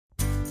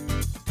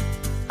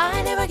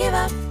never give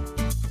up.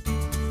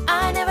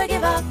 I never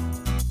give up.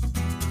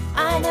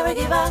 I never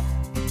give up.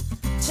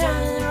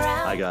 Turn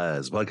around. Hi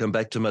guys, welcome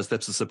back to My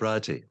Steps to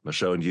Sobriety, my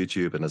show on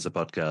YouTube and as a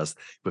podcast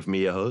with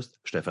me, your host,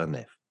 Stefan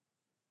Neff.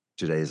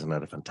 Today is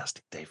another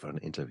fantastic day for an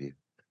interview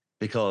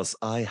because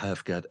I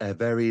have got a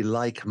very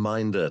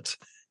like-minded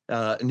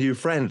new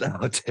friend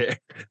out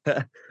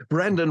there,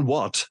 Brendon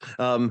Watt.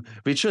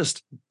 We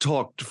just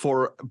talked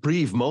for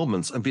brief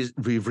moments and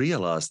we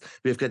realized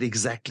we've got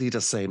exactly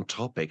the same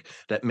topic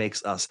that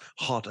makes us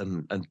hot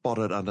and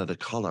bothered under the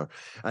collar.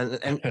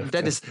 And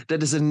that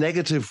is a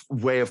negative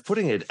way of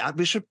putting it.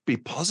 We should be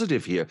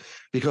positive here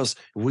because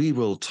we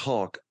will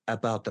talk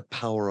about the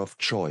power of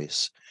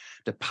choice,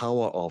 the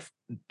power of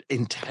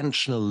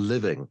intentional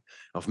living,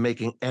 of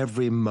making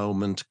every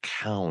moment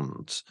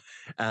count.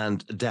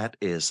 And that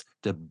is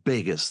the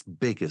biggest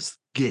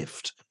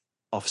gift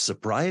of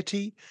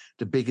sobriety,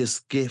 the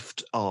biggest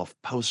gift of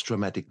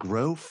post-traumatic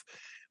growth.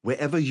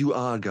 Wherever you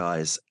are,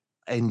 guys,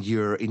 in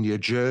your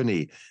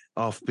journey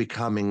of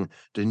becoming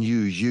the new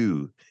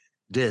you,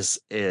 this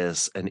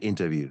is an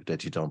interview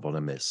that you don't want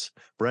to miss.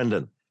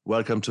 Brendon,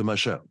 welcome to my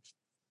show.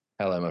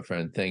 Hello, my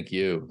friend. Thank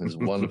you. It's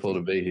wonderful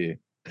to be here.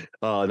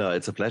 Oh, no,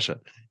 it's a pleasure.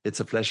 It's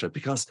a pleasure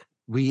because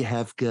we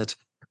have got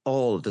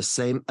all the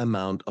same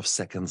amount of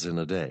seconds in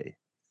a day.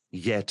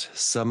 Yet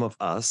some of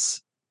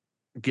us,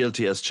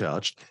 guilty as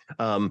charged,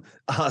 are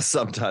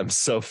sometimes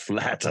so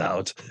flat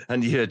out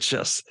and you're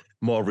just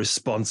more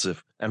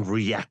responsive and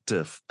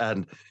reactive.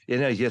 And, you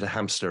know, you're the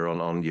hamster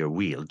on your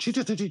wheel.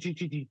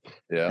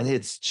 Yeah. And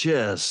it's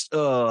just,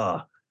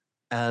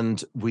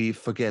 and we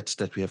forget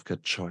that we have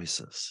got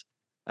choices.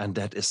 And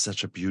that is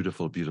such a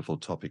beautiful, beautiful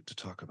topic to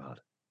talk about.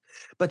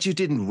 But you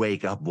didn't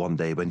wake up one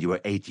day when you were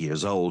 8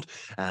 years old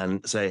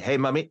and say, hey,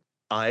 mommy,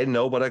 I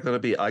know what I'm going to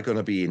be. I'm going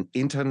to be an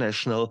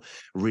international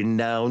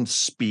renowned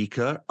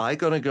speaker. I'm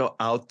going to go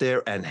out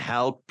there and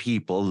help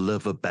people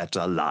live a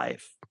better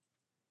life.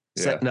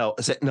 Yeah. Said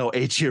no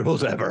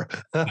 8-year-old ever.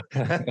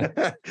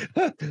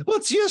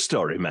 What's your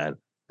story, man?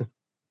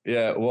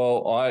 Yeah,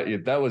 well,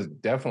 that was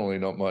definitely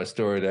not my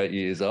story at 8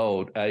 years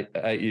old,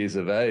 eight years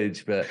of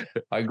age. But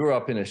I grew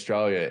up in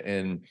Australia,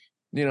 and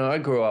I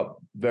grew up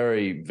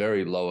very,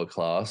 very lower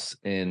class,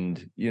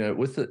 and there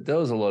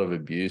was a lot of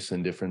abuse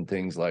and different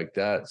things like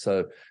that.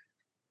 So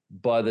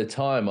by the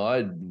time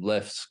I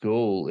left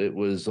school, it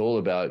was all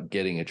about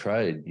getting a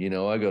trade.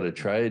 I got a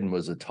trade and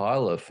was a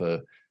tiler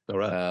for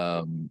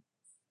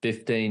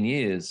 15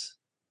 years.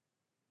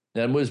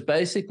 And was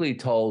basically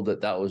told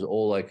that was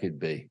all I could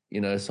be,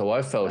 so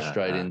I fell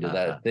straight into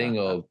that thing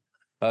of,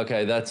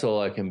 okay, that's all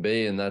I can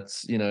be. And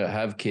that's,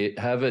 have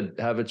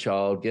a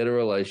child, get a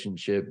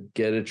relationship,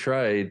 get a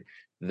trade.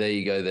 There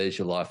you go. There's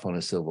your life on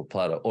a silver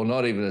platter, or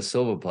not even a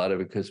silver platter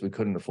because we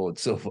couldn't afford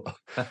silver.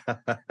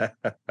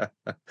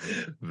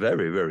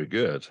 Very, very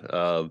good.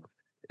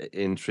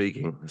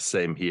 Intriguing.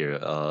 Same here.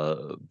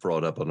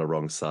 Brought up on the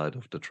wrong side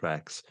of the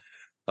tracks.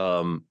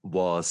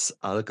 Was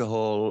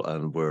alcohol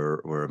and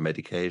were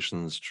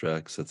medications,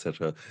 drugs,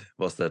 etc.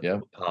 Was that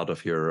part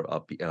of your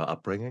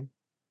upbringing?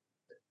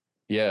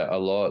 Yeah, a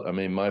lot. I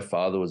mean, my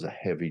father was a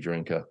heavy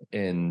drinker,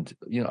 and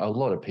a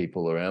lot of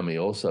people around me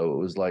also. It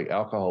was like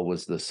alcohol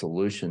was the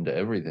solution to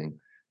everything,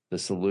 the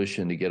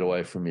solution to get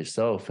away from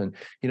yourself. And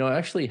I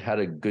actually had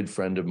a good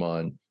friend of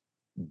mine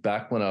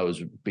back when I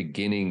was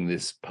beginning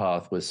this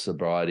path with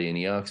sobriety, and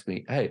he asked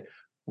me, "Hey,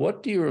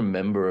 what do you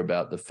remember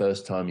about the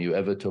first time you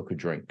ever took a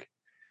drink?"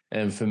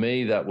 And for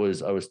me, I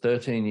was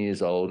 13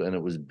 years old, and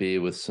it was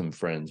beer with some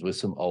friends, with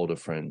some older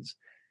friends.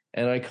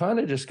 And I kind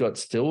of just got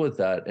still with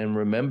that and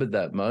remembered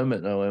that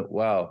moment. And I went,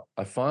 wow,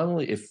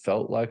 it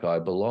felt like I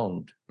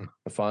belonged.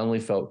 I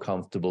finally felt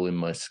comfortable in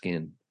my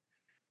skin.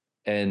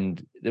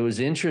 And it was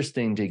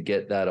interesting to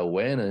get that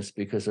awareness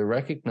because I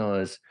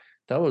recognized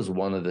that was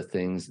one of the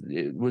things.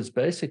 It was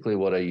basically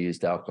what I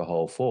used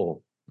alcohol for.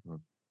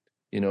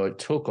 It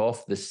took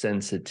off the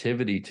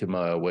sensitivity to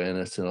my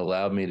awareness and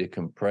allowed me to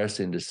compress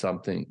into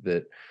something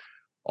that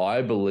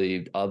I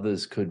believed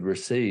others could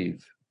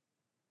receive.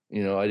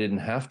 I didn't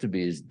have to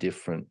be as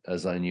different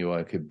as I knew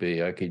I could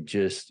be. I could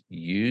just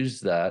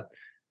use that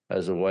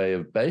as a way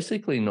of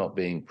basically not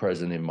being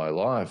present in my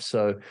life.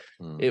 So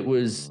it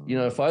was,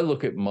 if I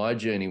look at my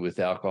journey with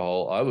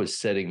alcohol, I was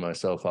setting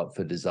myself up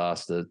for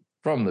disaster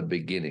from the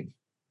beginning.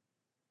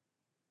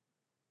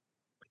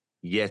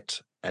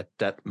 Yet at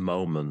that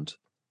moment,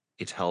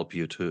 it helped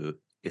you to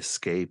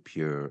escape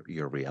your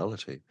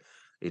reality.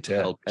 It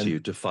helped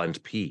you to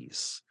find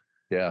peace.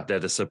 Yeah.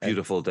 That is so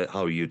beautiful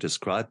how you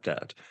described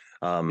that.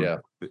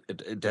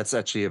 That's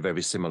actually a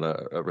very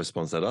similar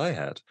response that I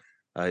had.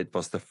 It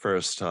was the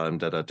first time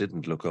that I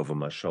didn't look over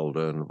my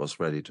shoulder and was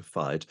ready to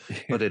fight,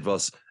 but it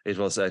was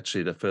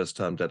actually the first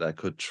time that I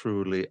could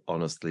truly,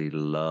 honestly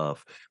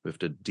laugh with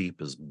the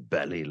deepest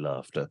belly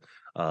laughter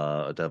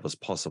that was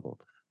possible.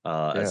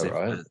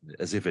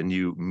 As if a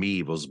new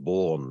me was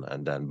born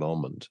in that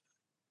moment.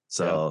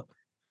 So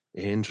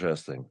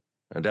interesting.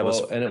 And that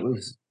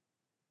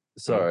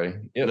Sorry.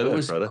 It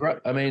was great.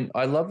 I mean,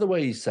 I love the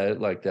way you say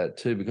it like that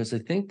too, because I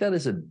think that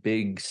is a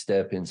big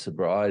step in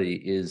sobriety,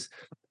 is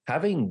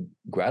having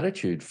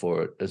gratitude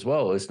for it as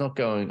well. It's not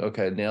going,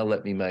 okay, now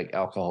let me make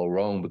alcohol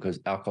wrong because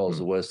alcohol is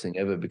the worst thing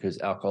ever because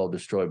alcohol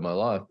destroyed my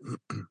life.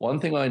 One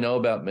thing I know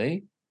about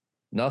me,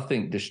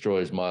 nothing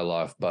destroys my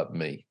life but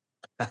me.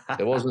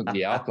 It wasn't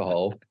the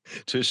alcohol.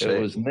 Touche.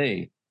 It was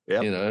me.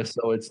 Yep. You know,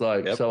 so it's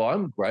like, Yep. so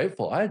I'm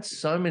grateful. I had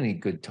so many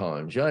good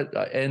times,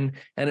 and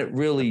it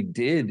really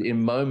did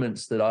in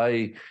moments that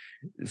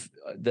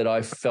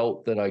I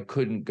felt that I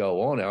couldn't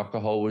go on.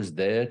 Alcohol was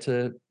there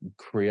to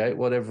create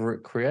whatever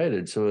it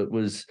created. So it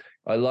was,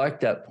 I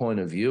like that point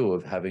of view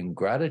of having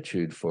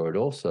gratitude for it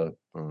also.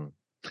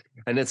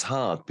 And it's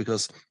hard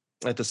because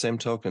at the same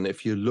token,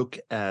 if you look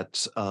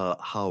at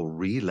how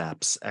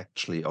relapse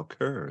actually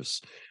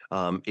occurs,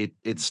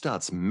 it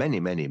starts many,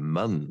 many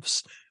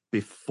months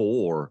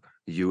before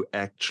you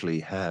actually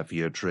have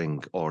your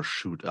drink or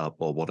shoot up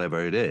or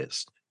whatever it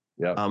is.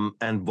 Yeah.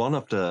 And one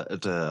of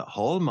the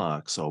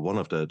hallmarks or one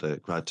of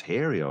the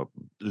criteria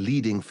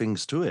leading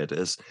things to it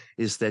is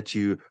that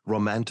you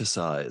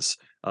romanticize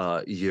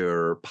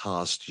your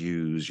past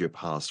use, your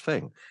past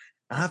thing.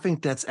 I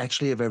think that's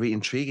actually a very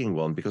intriguing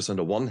one because on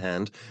the one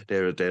hand,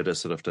 they're the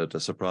sort of the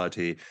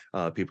sobriety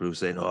people who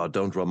say, "Oh,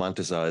 don't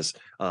romanticize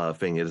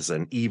thing; it is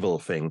an evil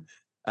thing."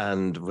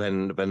 And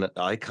when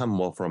I come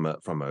more from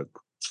a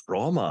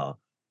trauma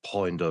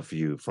point of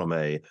view, from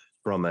a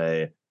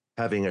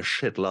having a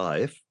shit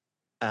life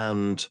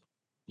and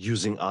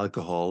using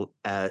alcohol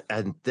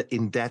and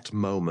in that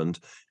moment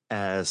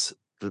as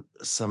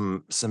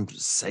some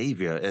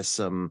savior,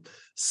 as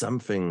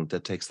something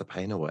that takes the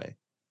pain away.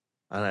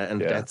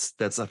 And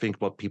that's I think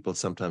what people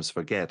sometimes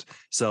forget.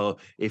 So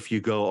if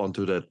you go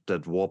onto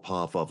that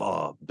warpath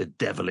of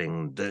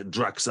bedeviling, the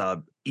drugs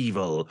are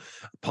evil,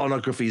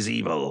 pornography is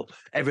evil,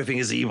 everything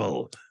is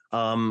evil.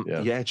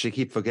 You actually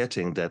keep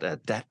forgetting that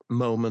at that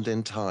moment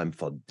in time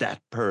for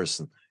that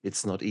person,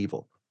 it's not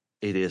evil.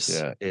 It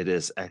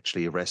is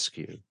actually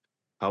rescue,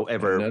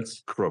 however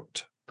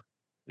crooked.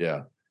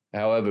 Yeah,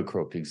 however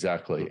crooked,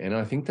 exactly. And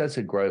I think that's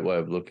a great way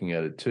of looking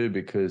at it too,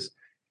 because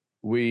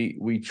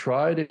we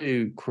try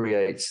to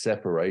create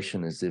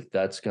separation as if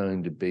that's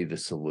going to be the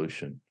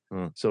solution.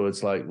 So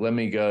it's like, let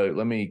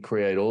me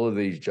create all of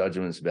these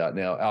judgments about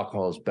now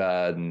alcohol's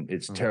bad and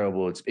it's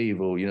terrible, it's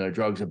evil, you know,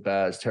 drugs are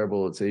bad, it's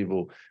terrible, it's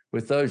evil.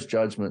 With those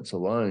judgments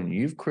alone,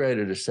 you've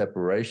created a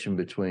separation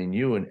between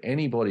you and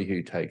anybody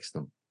who takes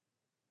them.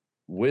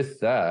 With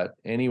that,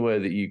 anywhere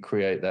that you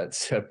create that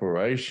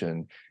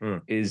separation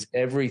is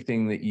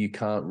everything that you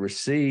can't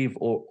receive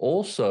or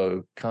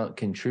also can't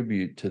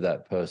contribute to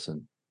that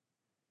person.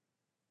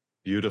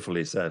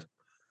 Beautifully said.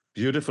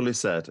 Beautifully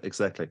said.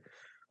 Exactly.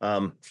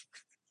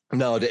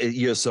 No,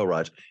 you're so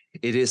right.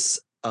 It is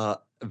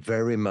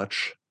very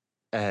much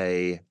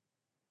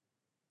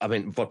I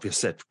mean, what we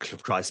said,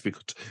 Christ,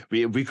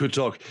 we could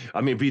talk.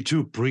 I mean, we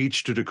too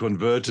preach to the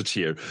converted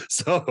here,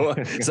 so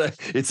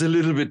it's a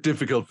little bit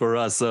difficult for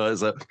us.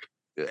 So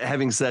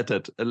having said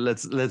that,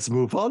 let's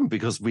move on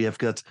because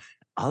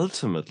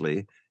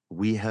ultimately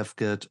we have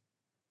got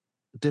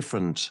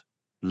different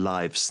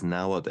lives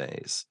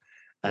nowadays,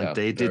 and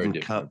they didn't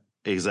come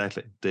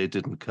exactly. They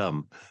didn't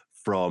come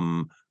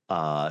from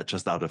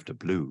just out of the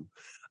blue.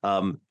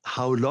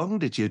 How long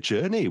did your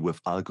journey with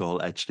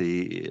alcohol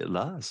actually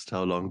last?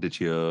 How long did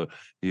your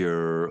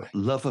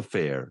love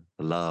affair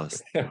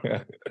last?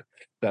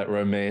 That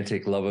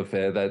romantic love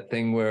affair, that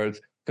thing where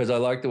it's, because I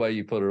like the way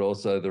you put it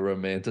also, the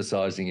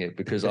romanticizing it,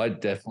 because I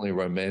definitely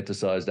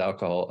romanticized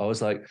alcohol. I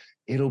was like,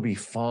 it'll be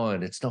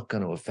fine. It's not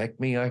going to affect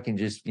me. I can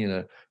just, you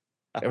know,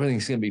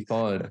 everything's going to be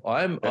fine.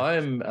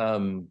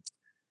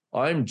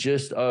 I'm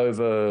just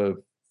over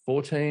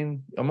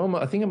 14.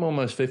 I think I'm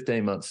almost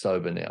 15 months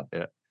sober now.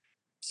 Yeah.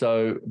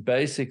 So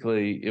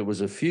basically it was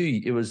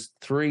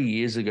 3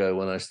 years ago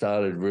when I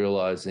started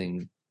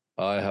realizing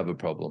I have a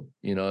problem,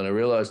 you know, and I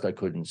realized I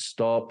couldn't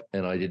stop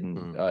and I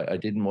didn't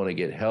want to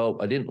get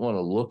help. I didn't want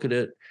to look at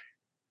it,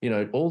 you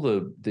know, all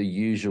the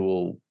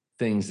usual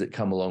things that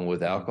come along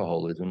with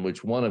alcoholism,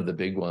 which one of the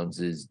big ones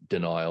is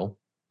denial,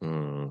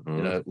 you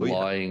know,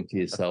 lying to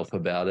yourself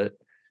about it.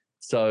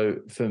 So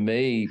for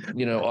me,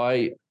 you know,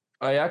 I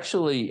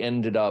actually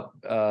ended up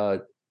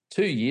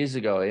 2 years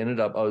ago,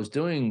 I was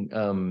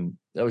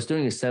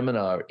doing a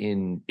seminar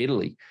in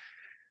Italy,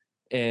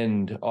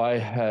 and I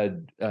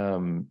had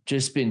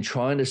just been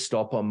trying to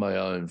stop on my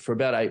own for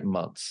about 8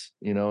 months,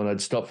 you know, and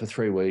I'd stop for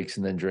 3 weeks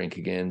and then drink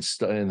again.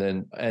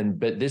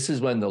 But this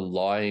is when the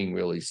lying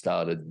really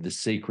started, the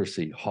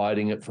secrecy,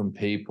 hiding it from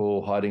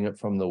people, hiding it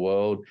from the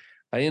world.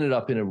 I ended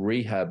up in a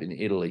rehab in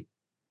Italy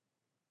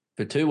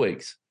for 2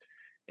 weeks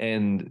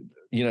and,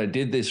 you know,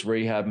 did this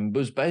rehab and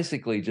was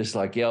basically just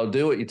like, yeah, I'll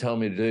do what you tell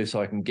me to do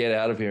so I can get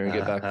out of here and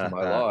get back to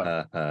my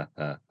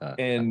life.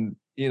 And,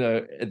 you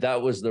know,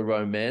 that was the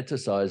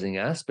romanticizing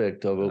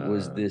aspect of it,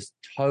 was this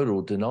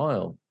total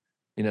denial,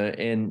 you know,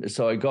 and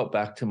so I got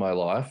back to my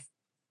life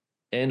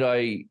and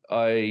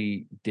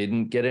I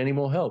didn't get any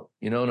more help,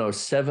 you know, and I was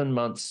 7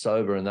 months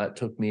sober, and that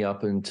took me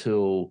up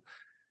until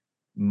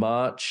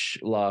March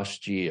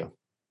last year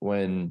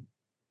when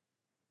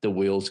the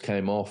wheels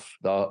came off.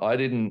 I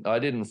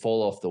didn't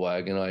fall off the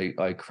wagon.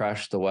 I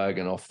crashed the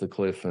wagon off the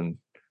cliff and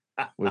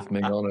with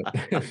me on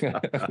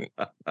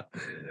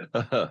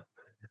it.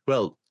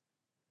 Well,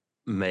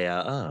 may I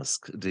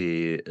ask,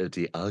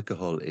 the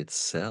alcohol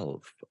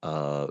itself,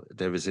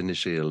 there is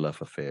initially a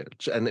love affair.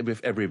 And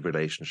with every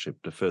relationship,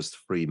 the first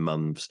 3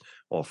 months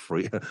or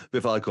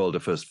with alcohol, the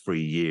first 3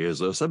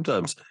 years or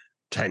sometimes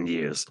 10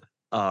 years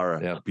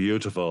are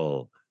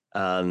beautiful.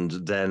 And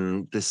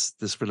then this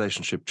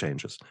relationship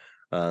changes.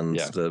 And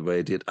the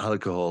way that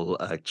alcohol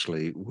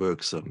actually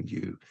works on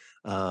you,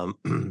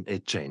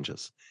 it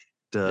changes.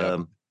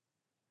 Down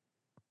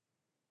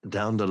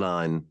the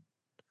line,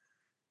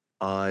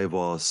 I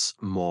was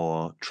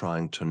more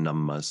trying to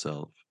numb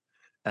myself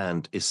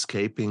and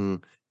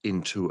escaping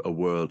into a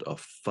world of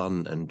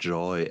fun and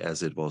joy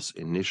as it was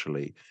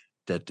initially.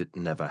 That did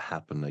never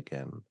happen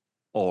again.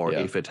 Or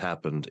if it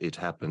happened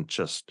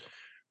just,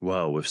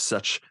 wow, with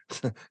such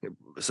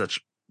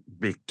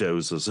big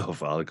doses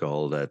of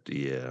alcohol that,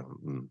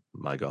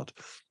 my God.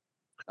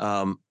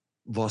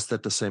 Was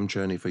that the same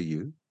journey for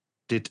you?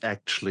 Did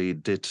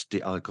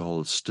the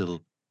alcohol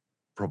still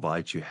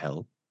provide you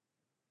help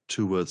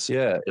towards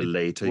the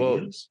later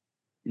years?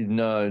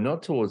 No,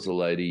 not towards the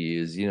later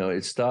years.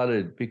 It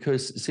started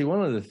because, see,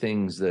 one of the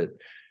things that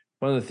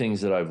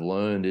I've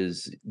learned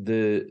is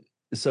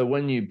so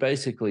when you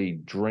basically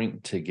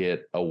drink to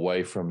get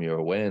away from your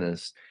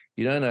awareness,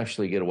 you don't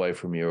actually get away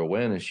from your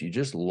awareness. You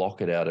just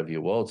lock it out of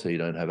your world so you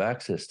don't have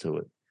access to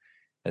it.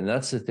 And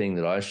that's the thing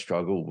that I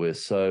struggled with.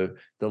 So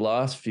the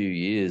last few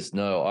years,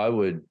 no, I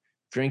would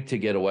drink to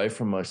get away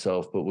from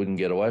myself, but wouldn't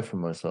get away from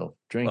myself.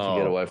 Drink to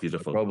get away from the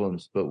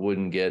problems, but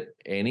wouldn't get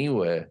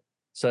anywhere.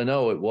 So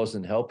no, it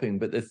wasn't helping.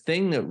 But the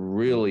thing that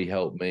really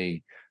helped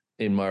me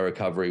in my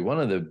recovery, one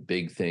of the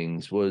big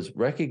things was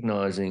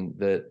recognizing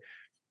that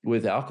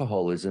with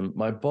alcoholism,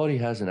 my body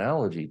has an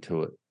allergy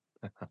to it.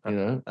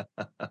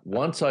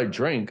 Once I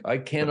drink, I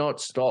cannot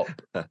stop.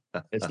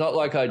 It's not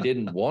like I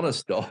didn't want to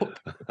stop.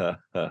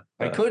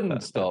 I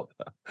couldn't stop.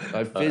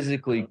 I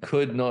physically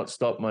could not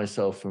stop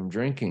myself from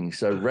drinking.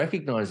 So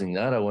recognizing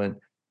that, I went,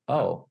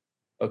 oh,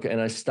 okay. And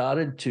I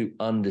started to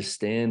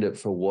understand it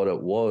for what it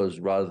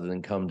was rather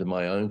than come to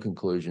my own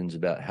conclusions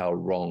about how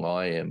wrong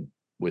I am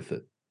with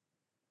it.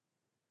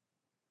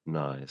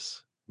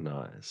 Nice.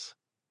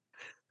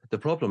 The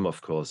problem,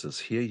 of course, is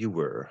here you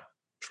were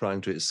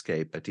trying to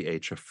escape at the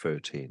age of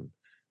 13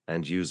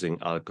 and using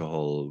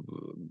alcohol.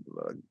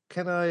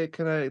 Can I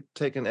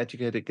take an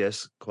educated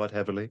guess quite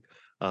heavily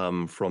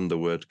from the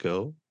word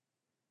go?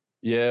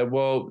 Yeah,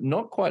 well,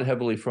 not quite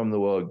heavily from the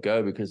word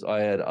go, because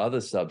I had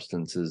other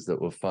substances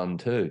that were fun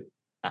too.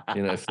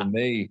 For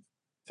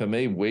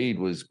me, weed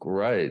was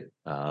great.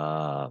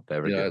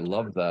 Very good. I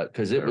loved that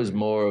because it was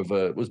more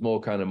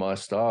kind of my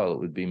style. It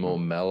would be more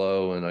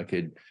mellow, and I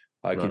could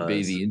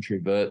be the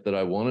introvert that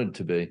I wanted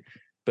to be.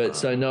 But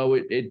so no,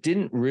 it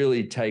didn't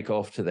really take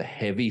off to the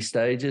heavy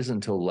stages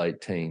until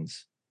late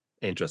teens.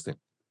 Interesting.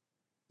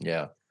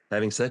 Yeah.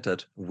 Having said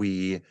that,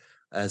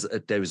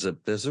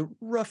 there's a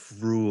rough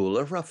rule,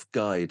 a rough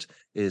guide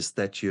is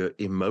that your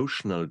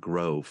emotional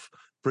growth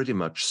pretty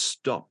much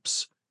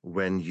stops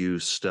when you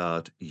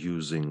start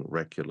using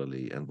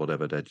regularly, and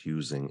whatever that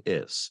using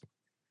is.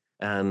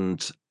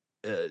 And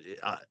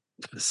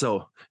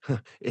so,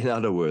 in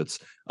other words,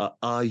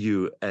 are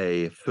you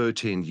a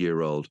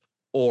 13-year-old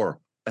or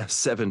a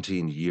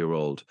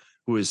 17-year-old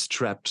who is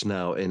trapped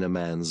now in a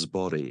man's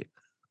body?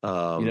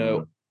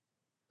 Well,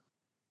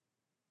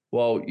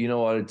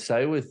 I'd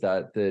say with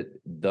that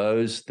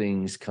those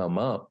things come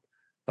up.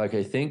 Like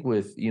I think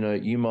with,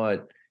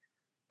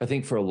 I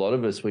think for a lot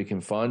of us, we can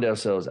find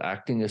ourselves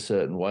acting a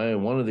certain way.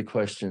 And one of the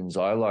questions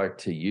I like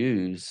to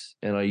use,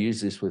 and I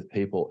use this with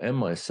people and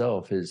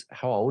myself, is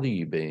how old are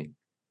you being?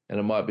 And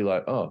it might be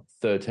like,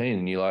 13.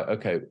 And you're like,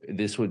 okay,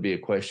 this would be a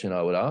question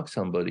I would ask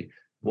somebody.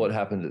 What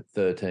happened at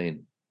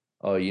 13?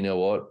 Oh, you know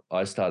what?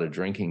 I started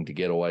drinking to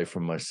get away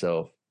from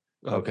myself.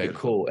 Okay,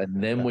 beautiful. Cool.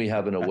 And then we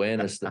have an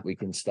awareness that we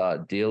can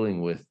start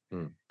dealing with.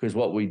 Because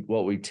what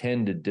we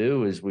tend to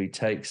do is we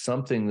take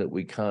something that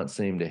we can't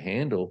seem to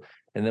handle,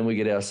 and then we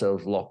get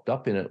ourselves locked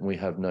up in it and we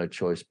have no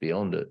choice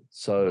beyond it.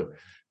 So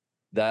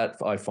that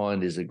I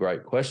find is a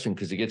great question,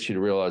 because it gets you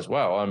to realize,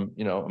 wow,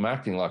 I'm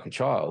acting like a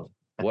child.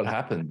 What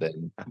happened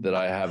then that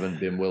I haven't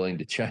been willing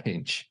to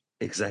change?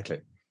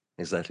 Exactly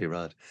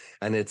right.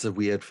 And it's a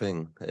weird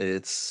thing.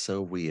 It's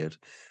so weird.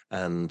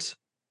 And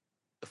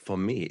for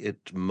me,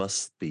 it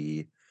must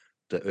be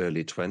the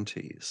early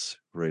 20s,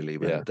 really,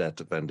 when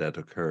that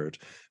occurred,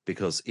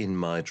 because in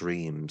my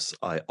dreams,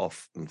 I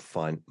often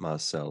find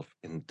myself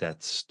in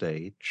that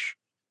stage.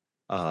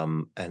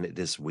 And it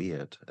is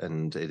weird.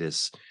 And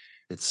it's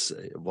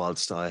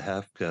whilst I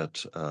have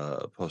got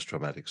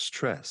post-traumatic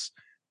stress,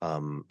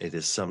 it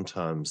is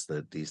sometimes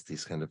that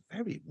these kind of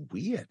very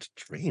weird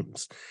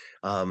dreams.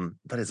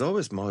 But it's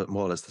always more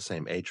or less the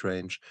same age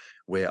range,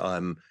 where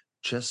I'm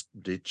just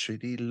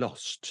literally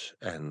lost.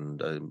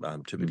 And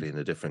I'm typically in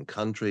a different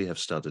country, have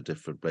started a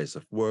different place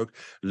of work,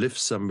 live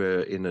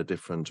somewhere in a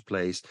different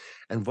place.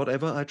 And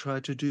whatever I try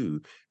to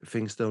do,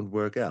 things don't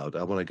work out.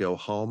 I want to go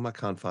home, I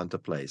can't find a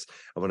place.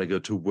 I want to go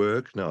to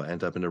work, no, I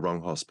end up in the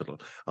wrong hospital.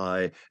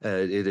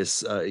 It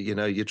is,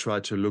 you try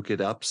to look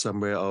it up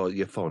somewhere, or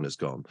your phone is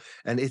gone.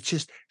 And it's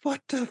just,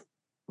 what?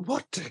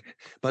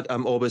 But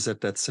I'm always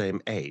at that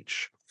same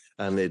age.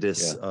 And it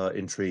is Yeah.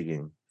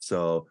 intriguing.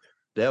 So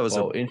there was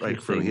a Well,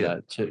 breakthrough interesting here.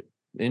 that too.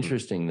 Mm,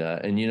 Interesting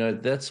that,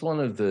 and that's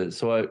one of the.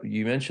 So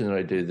you mentioned that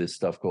I do this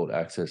stuff called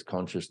access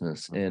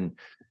consciousness, mm, and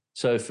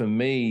so for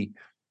me,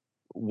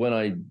 when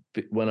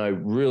I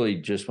really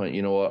just went,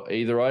 you know what,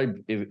 either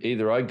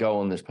I go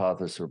on this path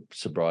of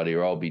sobriety,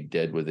 or I'll be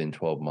dead within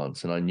 12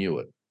 months, and I knew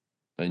it.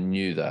 I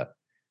knew that,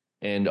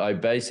 and I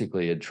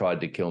basically had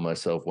tried to kill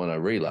myself when I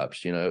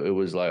relapsed. It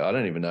was like I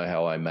don't even know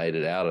how I made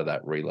it out of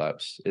that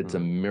relapse. It's a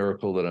mm,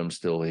 miracle that I'm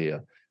still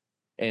here.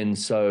 And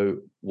so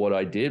what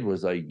I did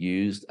was I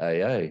used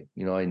AA.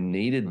 I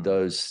needed mm,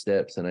 those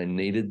steps, and I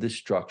needed the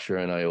structure,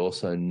 and I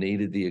also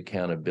needed the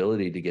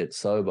accountability to get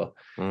sober.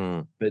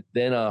 mm. But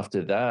then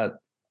after that,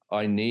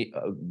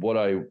 what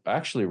I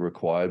actually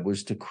required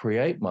was to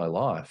create my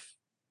life.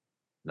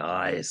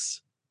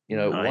 Nice. One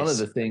of Nice.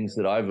 the things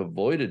that I've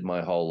avoided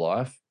my whole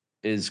life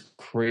is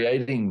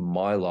creating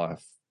my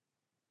life.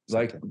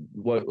 Like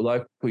Exactly.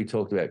 like we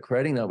talked about,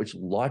 creating that which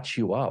lights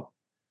you up,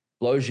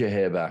 blows your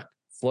hair back,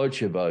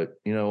 floats your boat,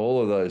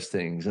 all of those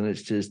things. And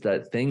it's just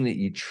that thing that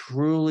you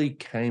truly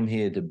came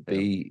here to Yeah.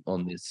 be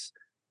on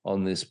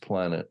this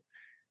planet.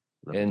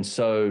 Love it. And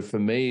so for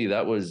me,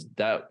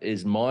 that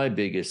is my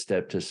biggest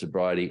step to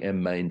sobriety,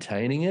 and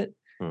maintaining it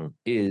Mm.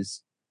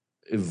 is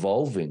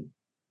evolving.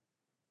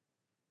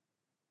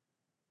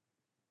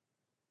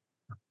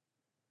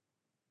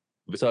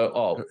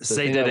 So, the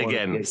Say thing I that want to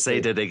again. get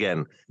Say to, that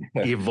again.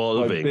 my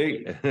Evolving.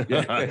 big,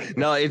 yeah,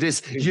 No, it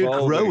is you're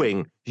evolving.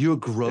 growing. You're Yeah,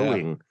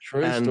 growing.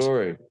 true And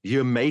story.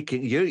 you're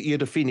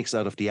the phoenix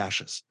out of the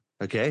ashes.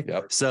 Okay.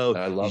 Yep. So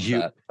I love you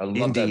that. I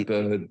love that indeed.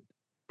 bird.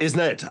 Isn't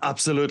it?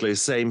 Absolutely.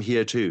 Same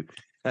here too.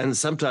 And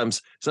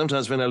sometimes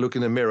when I look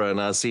in the mirror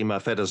and I see my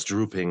feathers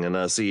drooping and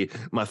I see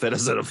my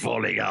feathers that are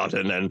falling out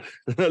and then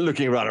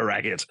looking rather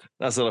ragged,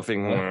 I sort of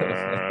think,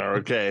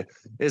 okay,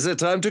 is it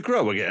time to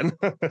grow again?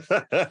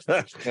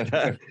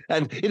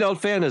 And in all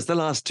fairness, the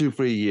last 2,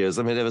 3 years,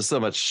 I mean, there was so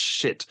much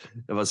shit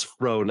that was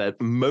thrown at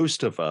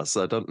most of us.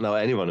 I don't know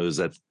anyone who's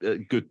at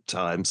good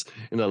times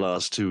in the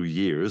last 2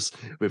 years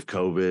with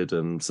COVID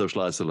and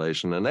social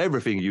isolation and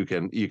everything you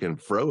can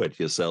throw at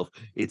yourself.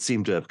 It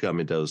seemed to have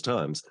come in those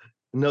times.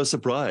 No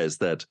surprise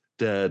that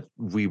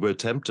we were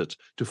tempted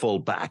to fall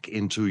back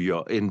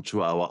into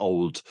our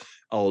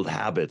old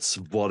habits,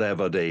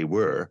 whatever they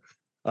were.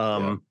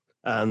 Yeah.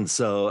 And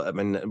so, I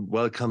mean,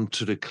 welcome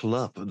to the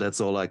club.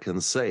 That's all I can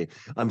say.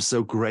 I'm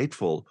so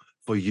grateful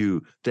for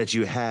you that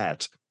you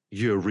had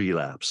your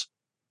relapse,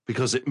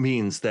 because it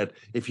means that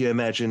if you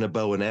imagine a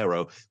bow and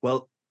arrow,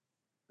 well,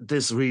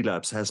 this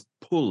relapse has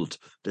pulled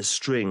the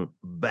string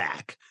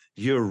back.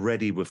 You're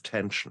ready with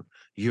tension.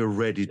 You're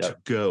ready to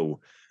Yep. go.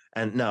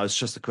 And now it's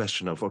just a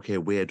question of, okay,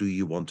 where do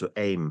you want to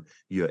aim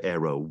your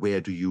arrow?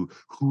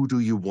 Who do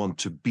you want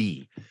to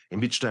be? In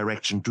which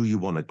direction do you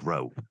want to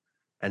grow?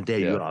 And there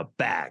you Yeah. are,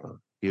 bang,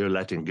 you're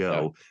letting Yeah.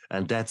 go.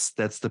 And that's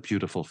the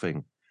beautiful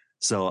thing.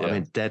 So, I Yeah.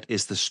 mean, that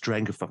is the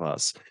strength of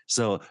us.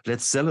 So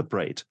let's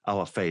celebrate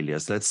our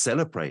failures. Let's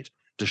celebrate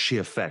the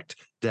sheer fact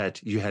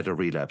that you had a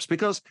relapse,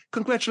 because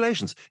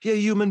congratulations, you're a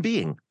human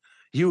being.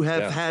 You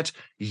have Yeah. had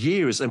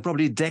years and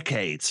probably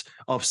decades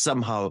of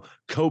somehow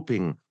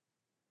coping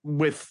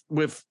with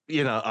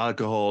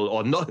alcohol,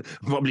 or not,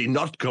 probably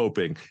not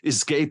coping,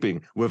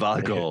 escaping with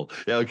alcohol.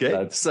 Okay,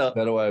 That's a so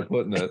better way of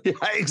putting it. yeah,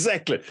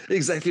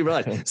 exactly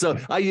right. So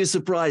are you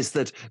surprised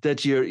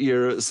that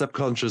your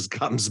subconscious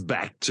comes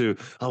back to,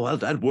 oh well,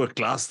 that worked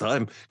last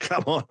time,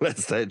 come on,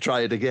 let's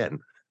try it again?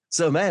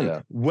 So man,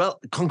 Yeah.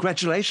 well,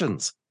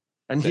 congratulations.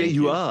 And here Thank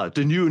you you. are,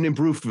 the new and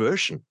improved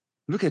version.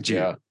 Look at you.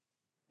 Yeah.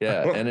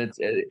 Yeah. And it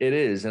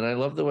is. And I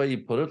love the way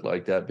you put it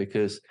like that,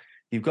 because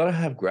you've got to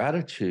have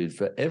gratitude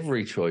for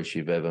every choice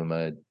you've ever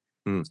made.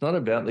 Hmm. It's not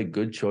about the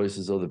good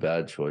choices or the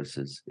bad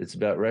choices. It's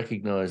about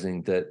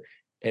recognizing that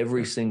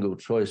every Yeah. single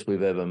choice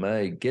we've ever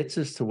made gets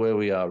us to where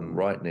we are Hmm.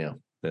 right now.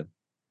 Yeah.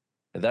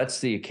 And that's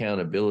the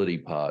accountability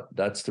part.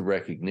 That's the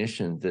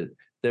recognition that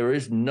there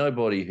is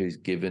nobody who's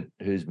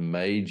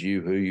made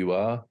you who you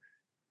are.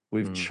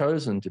 We've Hmm.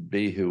 chosen to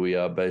be who we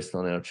are based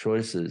on our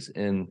choices.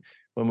 And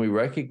when we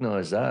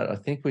recognize that, I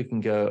think we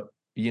can go,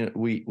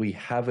 we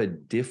have a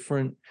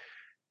different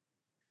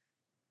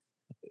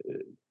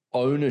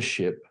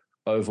ownership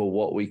over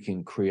what we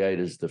can create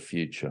as the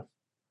future.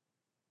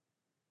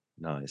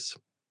 Nice.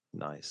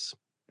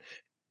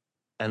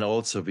 And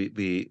also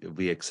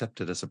we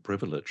accept it as a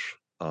privilege,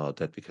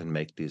 that we can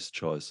make these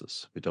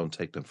choices. We don't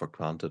take them for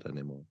granted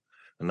anymore.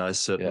 And I Yeah.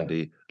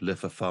 certainly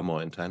live a far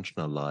more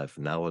intentional life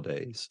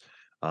nowadays,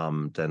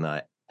 than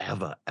I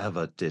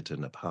ever did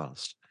in the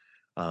past.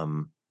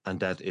 And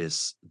that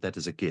is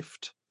a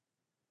gift,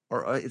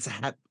 or it's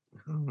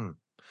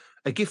a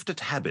a gifted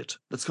habit.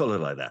 Let's call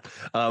it like that,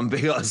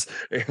 because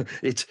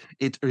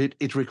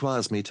it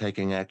requires me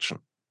taking action.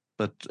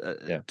 But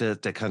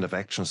the kind of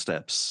action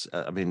steps,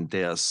 I mean,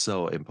 they are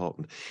so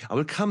important. I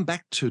will come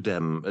back to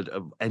them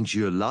and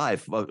your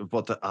life.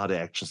 What are the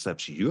action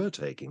steps you are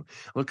taking?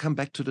 I will come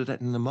back to that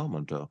in a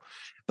moment, though.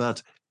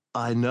 But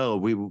I know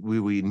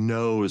we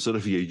know sort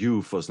of your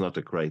youth was not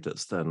the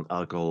greatest, and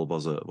alcohol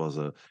was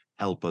a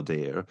helper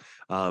there.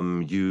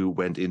 You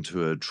went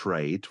into a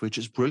trade, which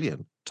is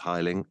brilliant.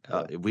 Tiling.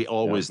 We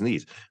always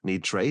need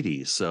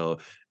tradies. So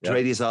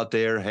tradies out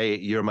there, hey,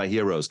 you're my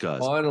heroes, guys.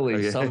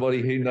 Finally,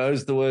 somebody who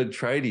knows the word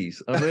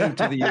tradies. I moved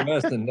to the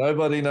US and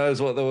nobody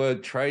knows what the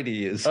word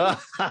tradie is.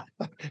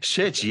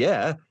 Shit,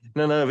 yeah.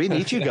 No, we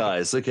need you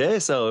guys. Okay,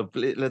 so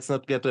let's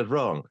not get that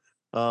wrong.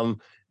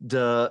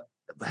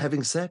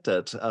 Having said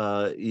that,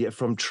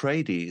 from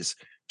tradies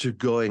to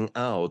going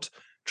out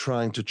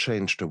trying to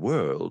change the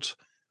world,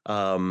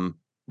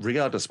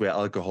 regardless where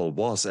alcohol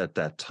was at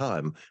that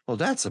time, well,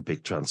 that's a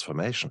big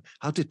transformation.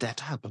 How did that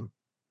happen?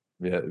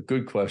 Yeah,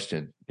 good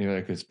question.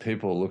 Because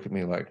people look at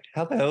me like,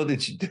 how the hell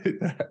did you do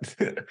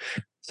that?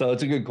 So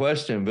it's a good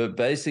question. But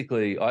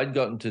basically, I'd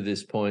gotten to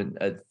this point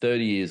at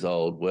 30 years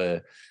old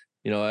where,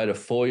 I had a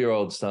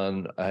 4-year-old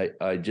son.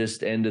 I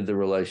just ended the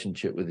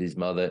relationship with his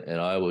mother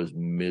and I was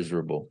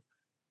miserable.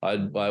 I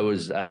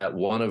was at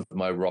one of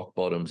my rock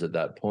bottoms at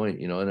that point,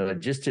 and I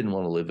just didn't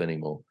want to live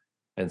anymore.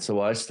 And so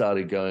I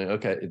started going,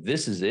 okay,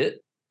 this is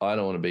it. I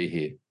don't want to be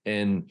here.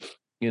 And,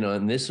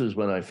 and this was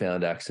when I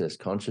found Access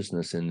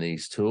Consciousness in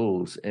these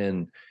tools,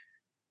 and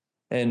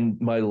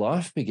my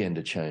life began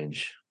to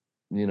change,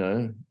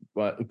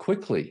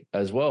 quickly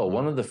as well.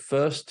 One of the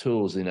first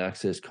tools in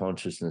Access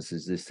Consciousness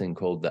is this thing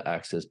called the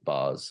Access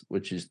Bars,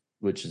 which is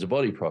a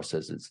body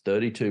process. It's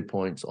 32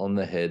 points on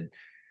the head,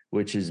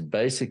 which is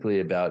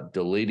basically about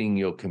deleting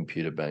your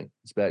computer bank.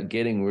 It's about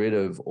getting rid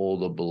of all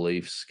the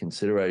beliefs,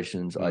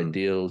 considerations,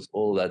 ideals,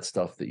 all that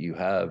stuff that you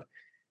have.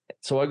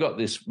 So I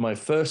got my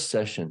first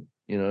session,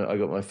 I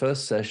got my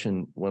first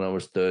session when I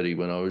was 30,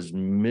 when I was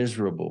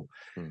miserable.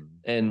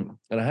 And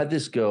I had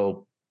this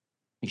girl,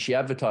 she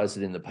advertised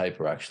it in the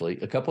paper, actually.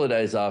 A couple of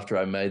days after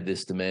I made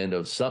this demand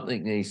of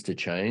something needs to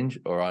change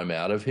or I'm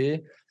out of here,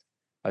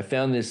 I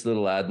found this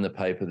little ad in the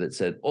paper that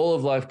said, all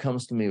of life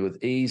comes to me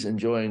with ease and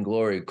joy and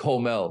glory. Call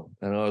Mel.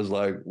 And I was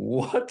like,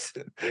 what?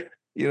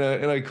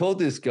 And I called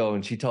this girl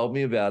and she told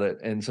me about it.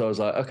 And so I was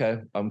like, okay,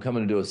 I'm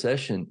coming to do a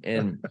session.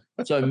 And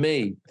so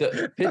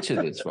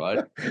picture this,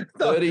 right?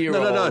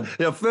 30-year-old. No.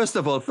 Yeah, first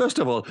of all,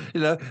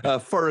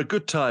 for a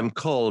good time,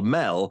 call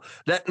Mel.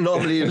 That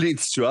normally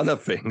leads to other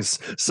things.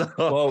 So,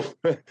 well,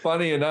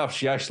 funny enough,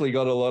 she actually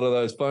got a lot of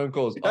those phone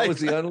calls. I was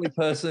the only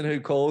person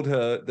who called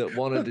her that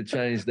wanted to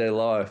change their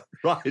life.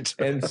 Right.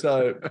 And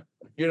so,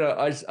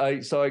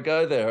 I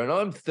go there and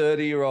I'm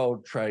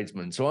 30-year-old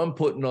tradesman. So I'm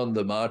putting on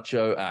the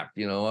macho act,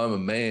 I'm a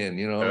man,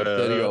 I'm a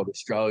 30-year-old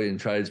Australian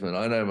tradesman.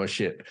 I know my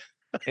shit.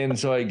 And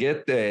so I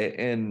get there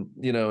and,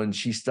 and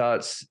she's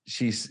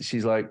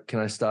like, can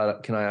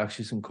I ask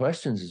you some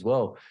questions as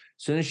well?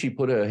 As soon as she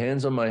put her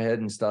hands on my head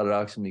and started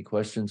asking me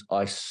questions,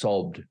 I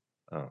sobbed.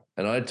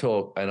 And I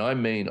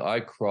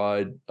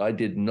cried. I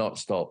did not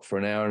stop for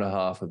an hour and a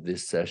half of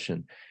this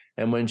session.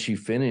 And when she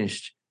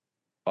finished,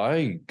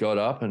 I got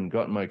up and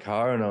got in my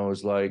car and I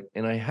was like,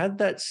 and I had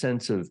that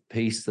sense of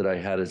peace that I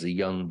had as a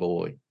young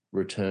boy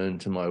return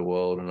to my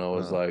world. And I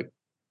was like,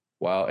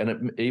 wow.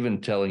 And even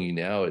telling you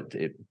now,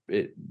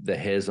 the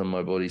hairs on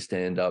my body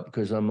stand up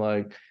because I'm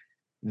like,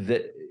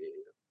 that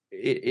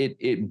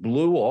it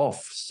blew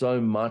off so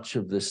much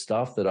of the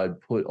stuff that I'd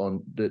put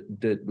on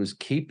that was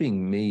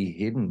keeping me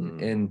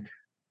hidden. And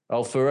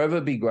I'll forever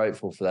be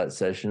grateful for that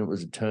session. It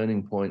was a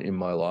turning point in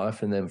my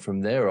life. And then from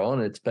there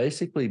on, it's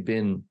basically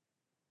been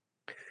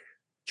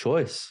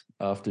choice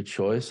after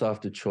choice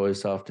after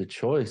choice after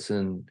choice,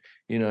 and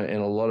and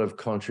a lot of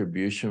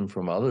contribution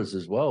from others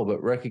as well.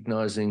 But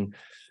recognizing,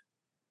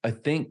 I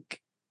think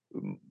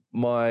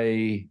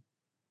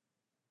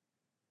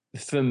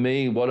for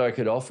me, what I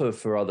could offer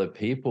for other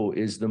people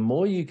is the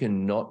more you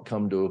can not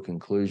come to a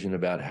conclusion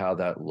about how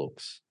that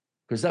looks,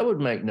 because that would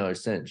make no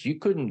sense. You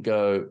couldn't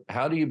go,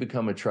 how do you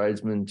become a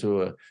tradesman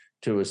to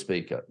a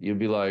speaker? You'd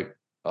be like,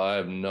 I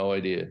have no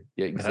idea.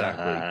 Yeah,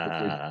 exactly.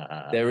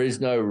 There is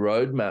no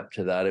roadmap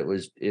to that. It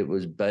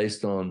was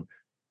based on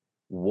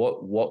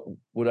what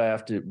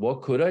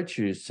could I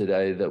choose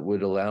today that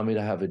would allow me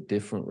to have a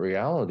different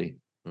reality?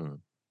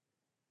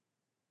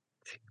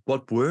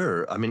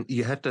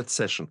 You had that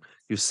session,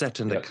 you sat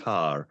in the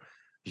car,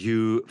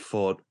 you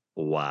thought,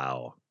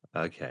 wow,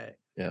 okay.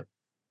 Yeah.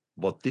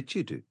 What did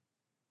you do?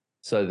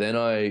 So then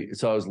I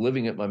was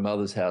living at my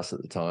mother's house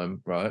at the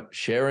time, right?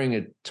 Sharing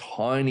a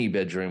tiny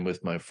bedroom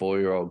with my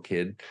 4-year-old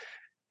kid.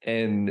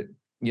 And,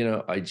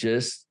 I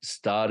just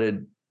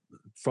started,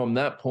 from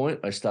that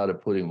point, I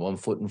started putting one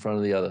foot in front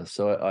of the other.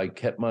 So I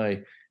kept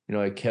I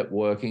kept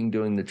working,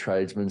 doing the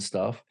tradesman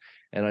stuff.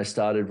 And I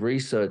started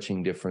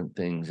researching different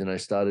things and I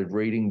started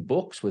reading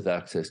books with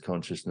Access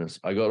Consciousness.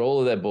 I got all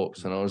of their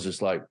books and I was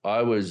just like,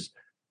 I was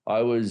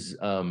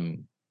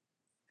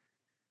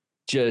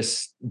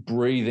just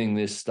breathing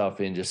this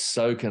stuff in, just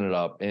soaking it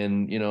up.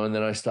 And, and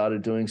then I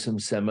started doing some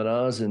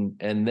seminars, and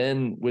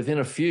then within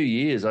a few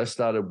years, I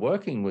started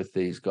working with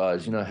these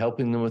guys,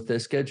 helping them with their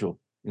schedule.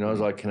 I was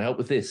like, can I help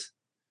with this?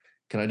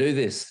 Can I do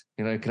this?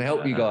 Can I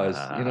help you guys?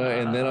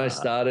 And then I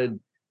started,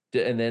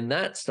 and then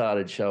that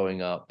started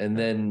showing up. And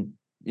then,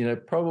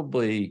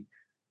 probably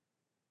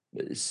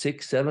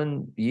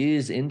 6-7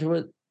 years into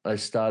it, I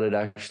started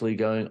actually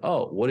going,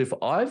 oh, what if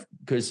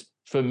because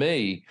for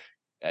me,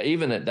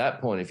 even at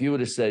that point, if you would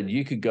have said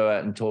you could go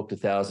out and talk to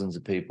thousands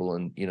of people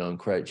and, and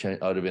create change,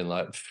 I'd have been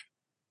like,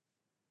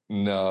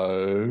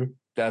 no,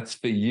 that's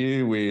for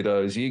you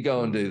weirdos. You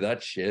go and do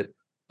that shit.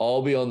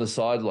 I'll be on the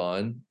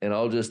sideline and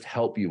I'll just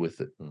help you with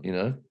it,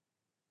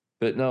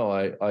 But no,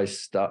 I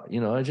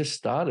just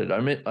started. I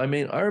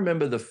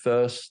remember the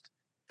first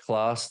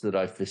class that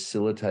I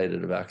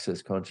facilitated of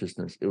Access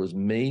Consciousness. It was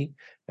me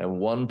and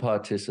one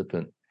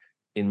participant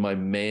in my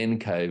man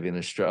cave in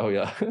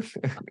Australia.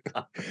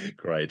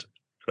 Great.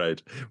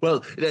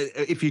 Well,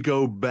 if you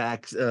go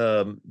back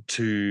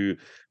to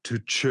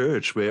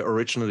church, where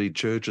originally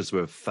churches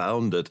were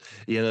founded,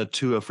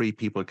 2 or 3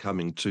 people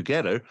coming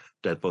together,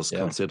 that was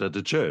considered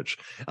a church.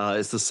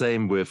 It's the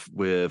same with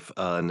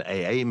an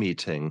AA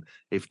meeting.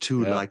 If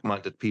 2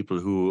 like-minded people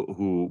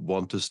who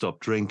want to stop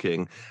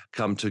drinking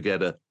come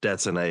together,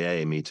 that's an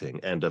AA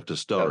meeting. End of the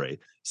story.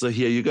 So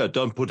here you go.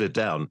 Don't put it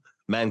down.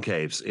 Man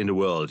caves in the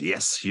world,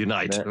 yes,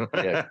 unite. Go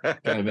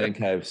man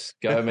caves,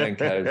 go man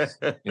caves.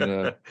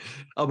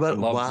 Oh, but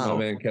my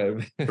man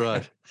cave.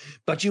 Right,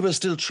 but you were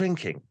still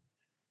drinking.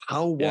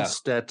 How was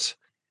that?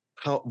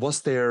 How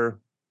was there?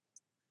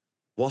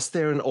 Was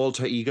there an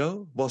alter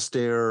ego?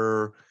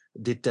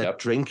 Did that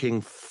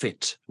drinking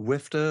fit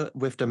with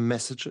the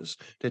messages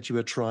that you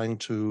were trying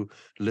to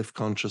live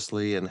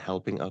consciously and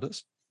helping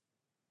others?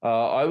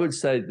 I would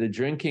say the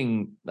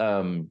drinking.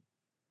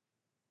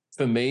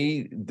 For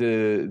me,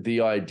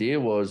 the idea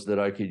was that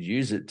I could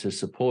use it to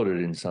support it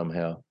in some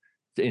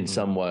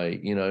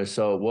way,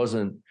 so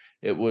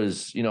it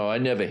was, I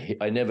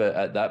never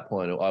at that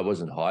point, I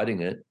wasn't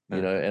hiding it,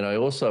 and I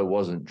also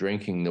wasn't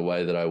drinking the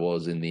way that I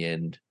was in the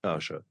end. Oh,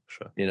 sure.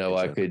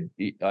 Exactly.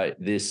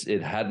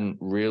 It hadn't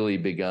really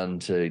begun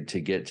to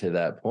get to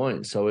that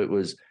point. So it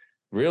was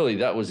really,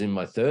 that was in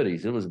my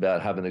 30s. It was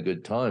about having a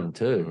good time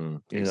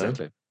too.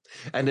 Exactly.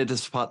 And it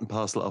is part and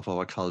parcel of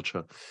our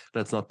culture.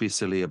 Let's not be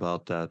silly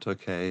about that.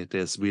 Okay,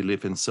 we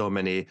live in so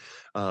many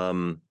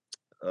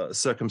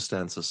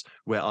circumstances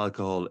where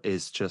alcohol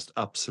is just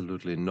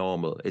absolutely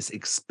normal, is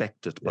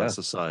expected by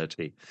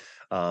society,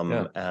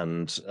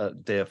 and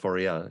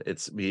therefore,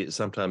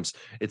 sometimes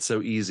it's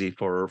so easy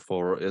for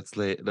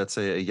let's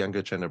say a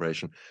younger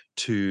generation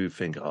to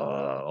think,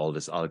 oh, all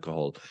this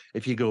alcohol.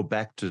 If you go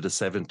back to the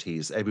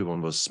 70s,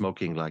 everyone was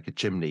smoking like a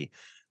chimney.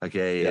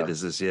 Okay,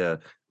 this is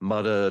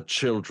mother,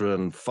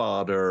 children,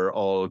 father,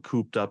 all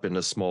cooped up in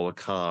a small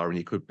car, and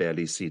you could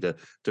barely see the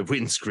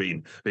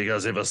windscreen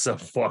because it was so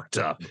fucked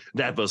up.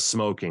 That was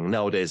smoking.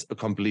 Nowadays,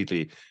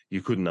 completely,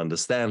 you couldn't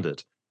understand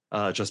it,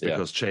 just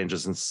because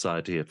changes in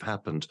society have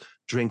happened.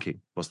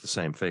 Drinking was the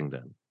same thing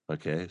then.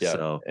 Okay,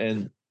 so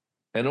and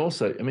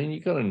also, you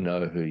got to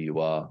know who you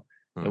are.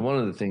 And one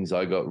of the things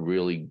I got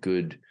really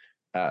good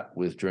at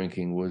with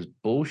drinking was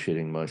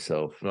bullshitting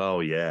myself. Oh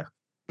yeah.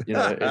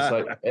 It's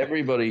like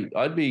everybody,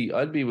 I'd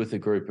be with a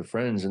group of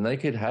friends and they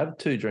could have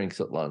 2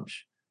 drinks at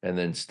lunch and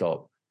then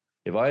stop.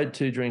 If I had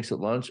 2 drinks at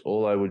lunch,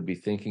 all I would be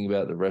thinking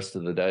about the rest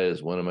of the day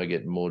is, when am I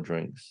getting more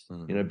drinks?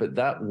 But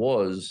that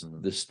was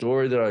the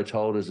story that I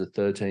told as a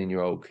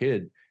 13-year-old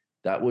kid.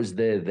 That was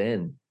there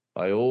then.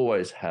 I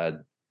always had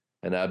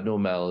an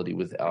abnormality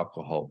with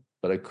alcohol,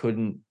 but I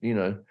couldn't,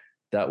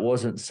 that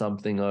wasn't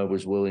something I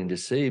was willing to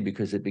see,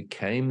 because it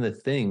became the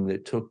thing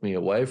that took me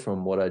away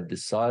from what I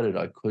decided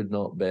I could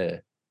not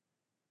bear.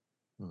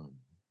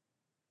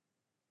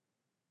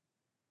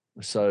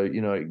 So,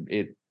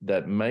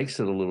 that makes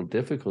it a little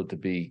difficult to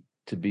be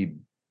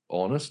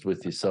honest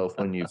with yourself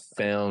when you've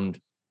found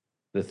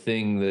the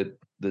thing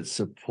that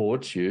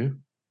supports you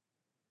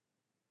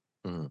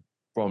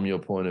from your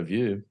point of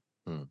view.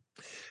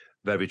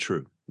 Very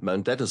true.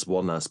 And that is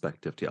one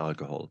aspect of the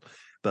alcohol.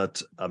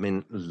 But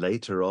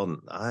later on,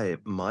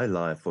 my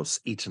life was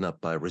eaten up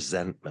by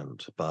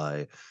resentment,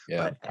 by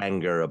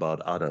anger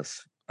about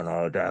others.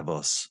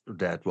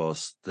 That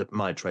was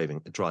my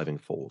driving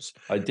force.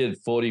 I did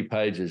 40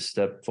 pages,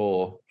 step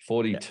 4,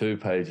 42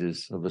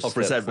 pages of step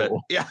resentment.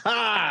 4.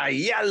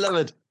 Yeah, love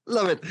it.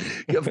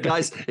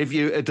 Guys, if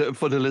you,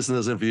 for the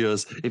listeners and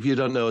viewers, if you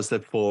don't know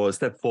step 4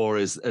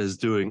 is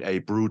doing a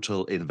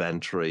brutal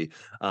inventory,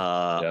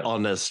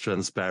 honest,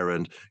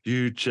 transparent.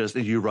 You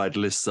write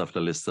lists after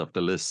lists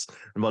after lists,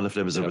 and one of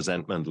them is a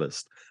resentment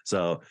list.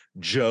 So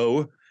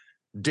Joe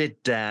did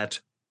that.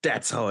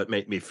 That's how it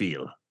made me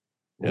feel.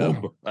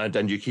 Yeah. And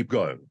then you keep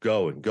going.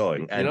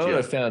 And what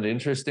I found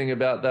interesting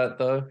about that,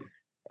 though,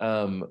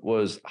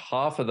 was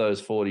half of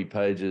those 40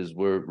 pages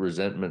were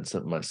resentments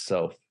at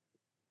myself.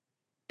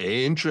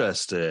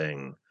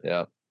 Interesting.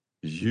 Yeah.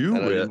 I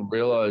didn't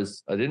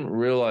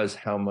realize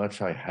how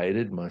much I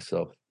hated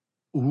myself.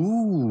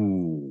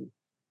 Ooh.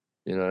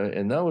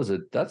 and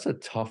that's a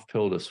tough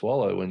pill to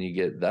swallow when you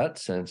get that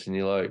sense, and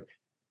you're like,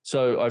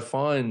 so I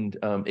find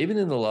even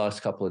in the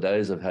last couple of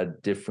days, I've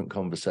had different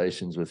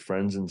conversations with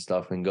friends and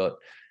stuff and got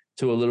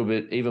to a little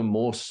bit even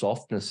more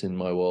softness in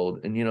my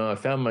world. And, I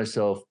found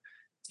myself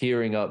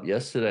tearing up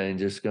yesterday and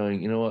just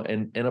going, you know what,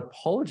 and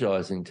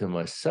apologizing to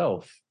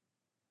myself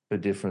for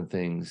different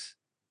things.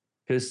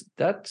 Because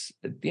that's,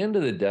 at the end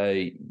of the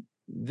day,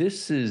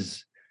 this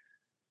is,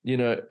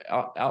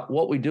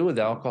 what we do with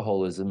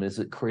alcoholism is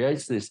it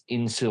creates this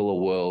insular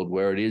world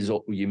where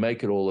you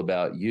make it all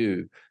about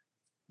you.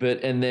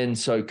 And then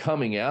so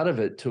coming out of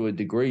it to a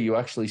degree, you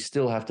actually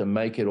still have to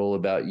make it all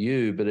about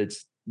you, but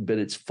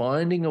it's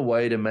finding a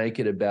way to make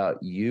it about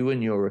you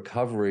and your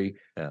recovery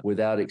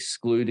without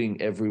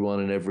excluding everyone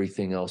and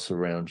everything else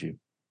around you.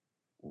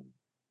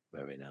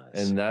 Very nice.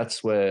 And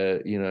that's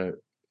where,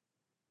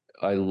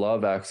 I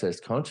love access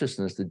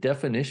consciousness. The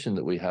definition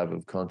that we have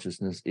of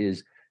consciousness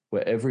is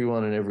where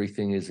everyone and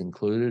everything is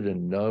included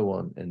and no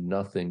one and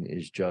nothing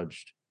is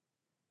judged.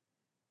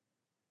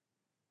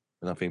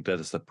 And I think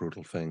that is the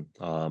brutal thing,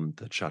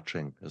 the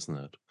judging, isn't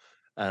it?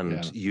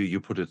 And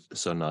you put it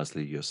so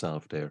nicely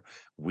yourself there.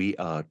 We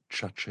are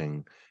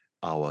judging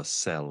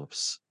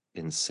ourselves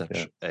in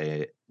such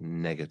a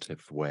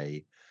negative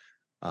way,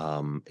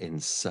 in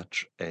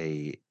such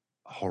a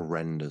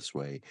horrendous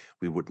way.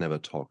 We would never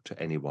talk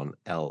to anyone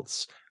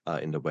else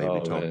in the way we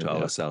talk to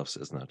ourselves,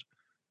 isn't it?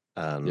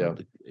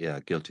 And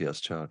guilty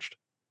as charged.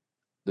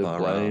 The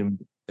blame,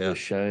 the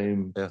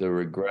shame, the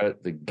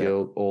regret, the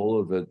guilt, all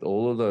of it,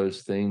 all of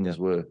those things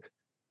were,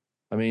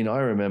 I mean, I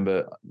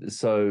remember,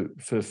 so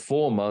for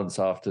 4 months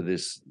after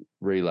this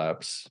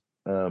relapse,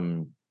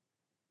 I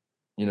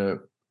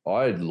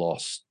had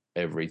lost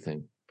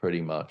everything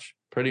pretty much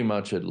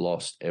had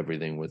lost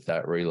everything with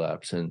that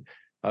relapse. And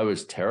I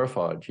was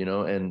terrified,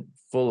 and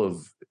full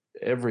of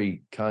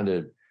every kind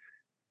of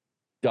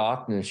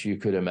darkness you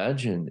could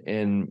imagine.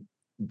 And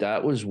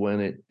that was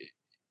when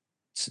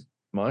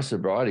my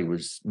sobriety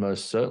was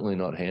most certainly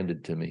not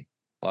handed to me.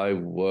 I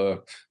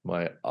worked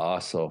my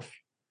ass off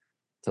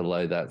to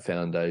lay that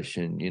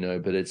foundation,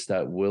 but it's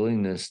that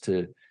willingness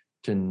to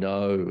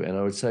know. And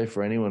I would say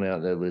for anyone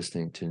out there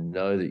listening, to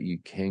know that you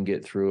can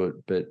get through it,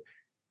 but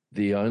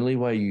the only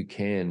way you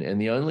can,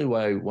 and the only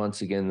way,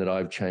 once again, that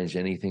I've changed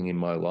anything in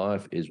my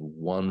life is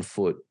one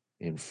foot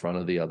in front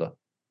of the other.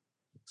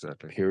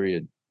 Exactly.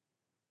 Period.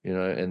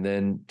 And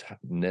then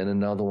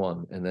another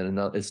one, and then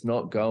another. It's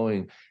not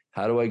going,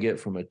 how do I get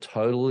from a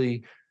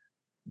totally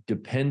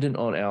dependent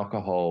on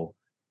alcohol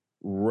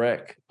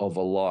wreck of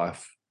a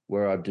life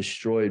where I've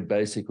destroyed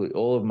basically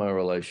all of my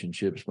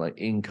relationships, my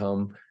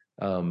income,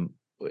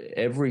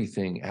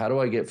 everything. How do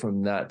I get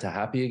from that to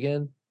happy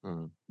again?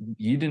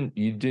 You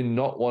did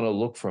not want to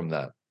look from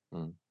that.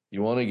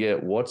 You want to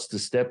get, what's the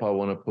step I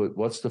want to put?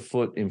 What's the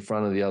foot in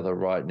front of the other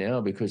right now?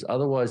 Because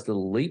otherwise the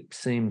leap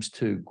seems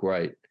too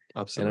great.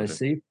 Absolutely.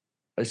 And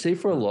I see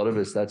for a lot of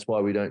us, that's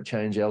why we don't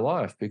change our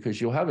life, because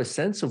you'll have a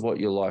sense of what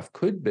your life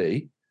could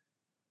be,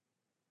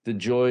 the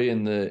joy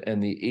and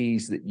the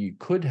ease that you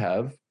could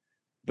have.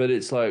 But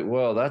it's like,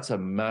 well, that's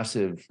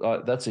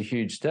a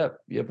huge step.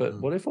 Yeah, but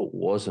what if it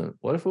wasn't?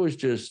 What if it was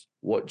just,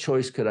 what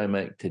choice could I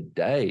make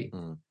today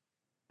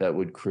that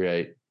would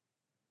create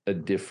a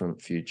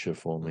different future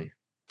for me?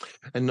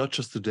 And not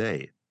just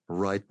today,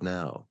 right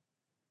now.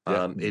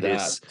 It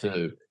is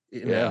too.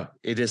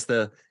 It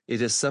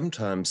is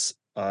sometimes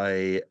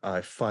I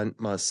find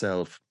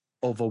myself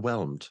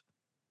overwhelmed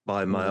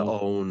by my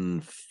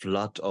own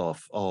flood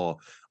of,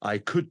 I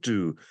could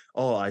do,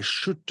 I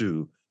should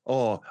do,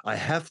 I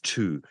have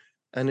to.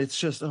 And it's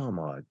just, oh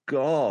my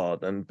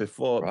God. And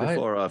before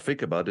I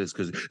think about it, it's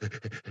because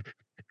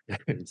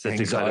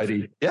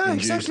anxiety.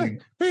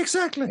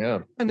 Exactly. Yeah.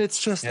 And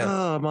it's just,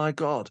 oh my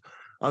God.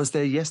 I was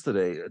there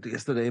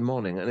yesterday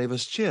morning, and it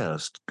was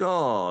just,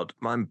 God,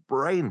 my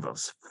brain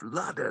was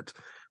flooded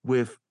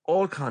with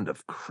all kind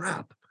of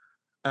crap.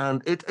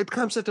 And it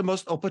comes at the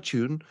most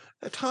opportune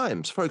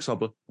times. For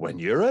example, when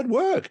you're at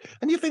work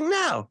and you think,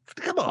 now,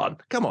 come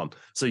on.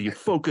 So you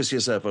focus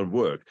yourself on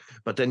work,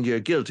 but then you're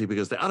guilty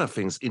because the other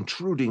things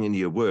intruding in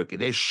your work,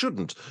 they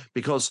shouldn't,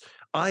 because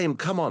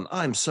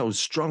I'm so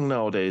strong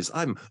nowadays.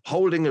 I'm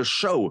holding a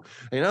show,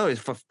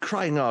 for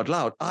crying out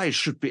loud, I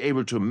should be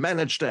able to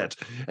manage that.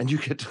 And you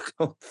get,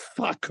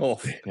 fuck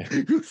off.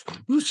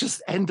 You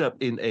just end up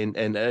in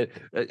a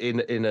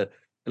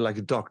like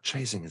a dog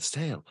chasing its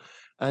tail.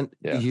 And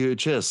you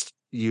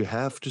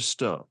have to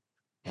stop,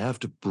 you have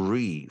to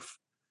breathe,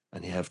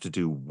 and you have to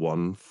do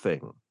one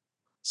thing.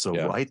 So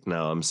right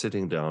now I'm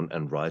sitting down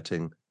and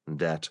writing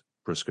that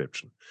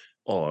prescription.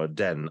 Or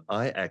then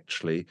I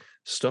actually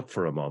stop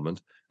for a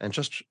moment and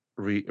just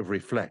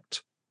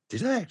reflect.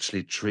 Did I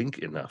actually drink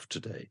enough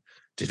today?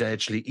 Did I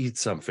actually eat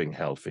something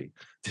healthy?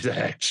 Did I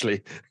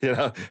actually,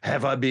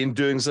 have I been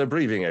doing some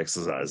breathing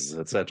exercises,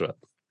 etc.?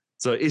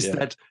 So is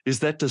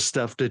that the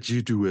stuff that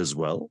you do as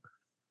well?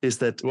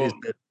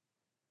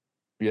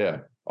 Yeah,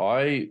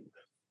 I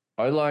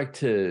like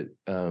to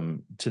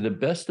the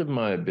best of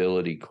my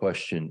ability,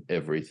 question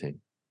everything.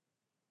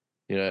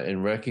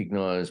 and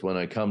recognize when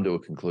I come to a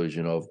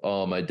conclusion of,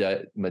 oh, my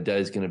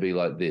day's going to be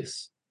like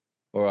this,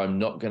 or I'm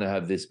not going to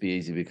have this be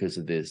easy because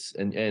of this.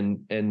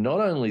 And not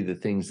only the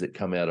things that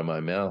come out of my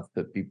mouth,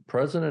 but be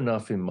present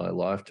enough in my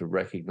life to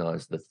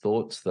recognize the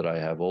thoughts that I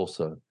have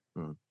also.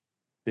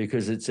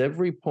 Because it's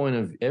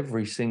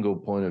every single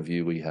point of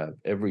view we have,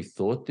 every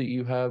thought that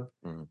you have,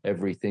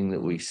 everything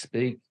that we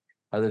speak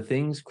are the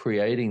things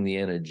creating the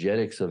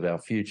energetics of our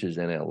futures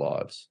and our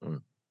lives.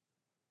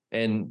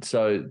 And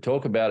so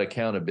talk about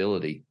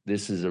accountability.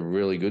 This is a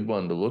really good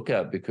one to look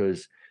at,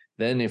 because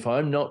then if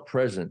I'm not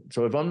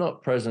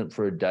present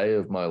for a day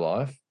of my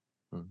life,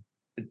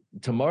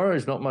 tomorrow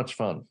is not much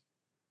fun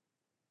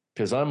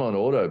because I'm on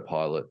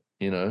autopilot.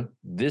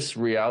 This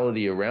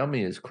reality around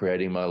me is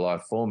creating my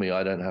life for me.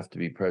 I don't have to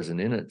be present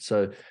in it.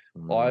 So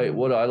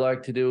what I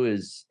like to do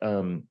is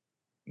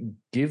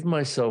give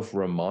myself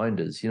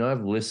reminders. I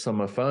have lists on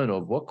my phone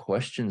of what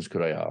questions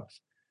could I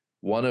ask.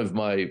 I'm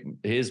going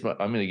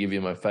to give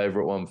you my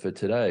favorite one for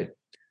today.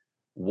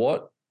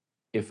 What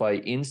if I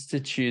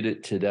institute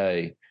it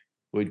today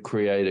would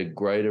create a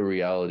greater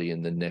reality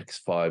in the next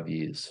 5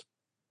 years?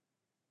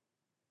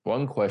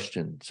 One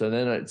question. So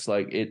then it's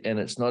like and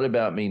it's not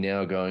about me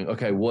now going,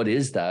 okay, what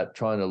is that?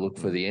 Trying to look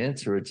for the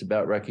answer. It's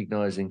about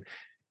recognizing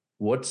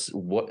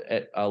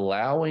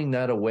allowing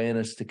that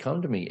awareness to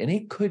come to me. And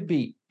it could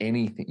be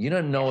anything. You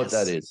don't know what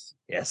that is.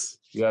 Yes.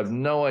 You have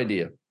no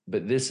idea.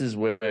 But this is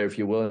where, if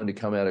you're willing to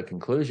come out a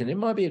conclusion, it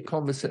might be a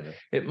conversation.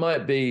 It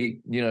might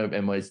be,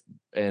 it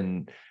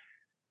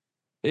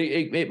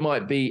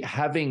might be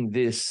having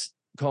this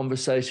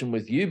conversation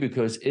with you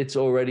because it's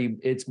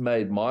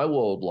made my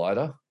world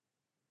lighter.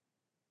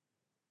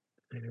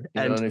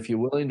 And if you're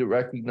willing to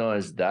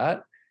recognize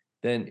that,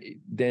 then,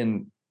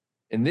 and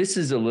this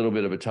is a little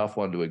bit of a tough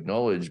one to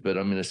acknowledge, but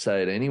I'm going to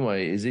say it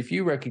anyway, is if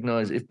you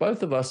recognize, if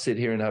both of us sit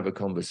here and have a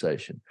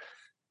conversation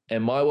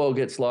and my world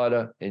gets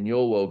lighter and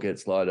your world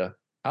gets lighter,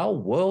 our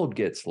world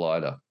gets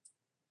lighter.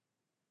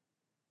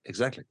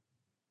 Exactly.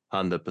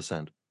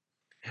 100%.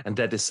 And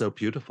that is so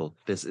beautiful.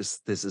 This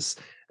is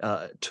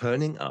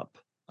turning up.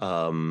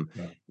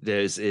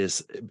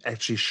 Is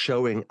actually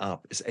showing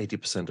up is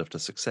 80% of the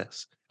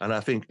success. And I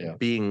think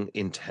being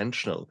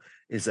intentional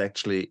is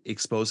actually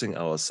exposing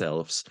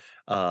ourselves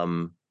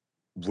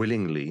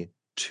willingly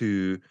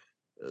to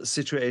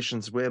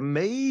situations where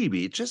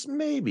maybe, just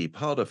maybe,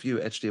 part of you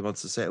actually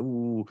wants to say,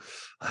 "Ooh,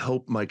 I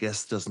hope my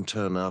guest doesn't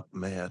turn up.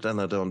 Man, then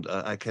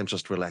I can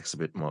just relax a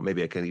bit more.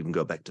 Maybe I can even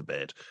go back to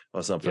bed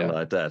or something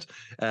like that."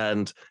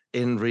 And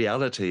in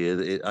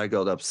reality, I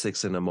got up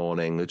 6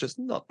 a.m, which is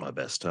not my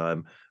best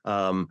time.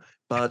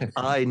 But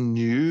I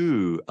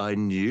knew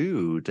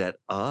that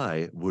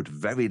I would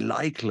very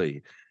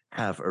likely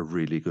have a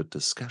really good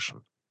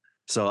discussion.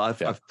 So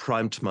I've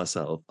primed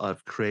myself.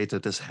 I've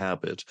created this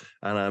habit,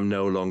 and I'm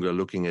no longer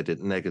looking at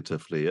it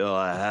negatively. Oh,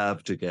 I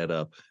have to get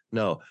up.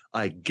 No,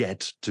 I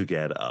get to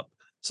get up.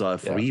 So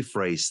I've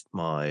rephrased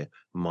my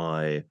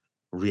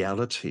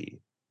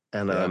reality,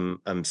 and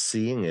I'm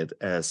seeing it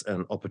as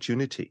an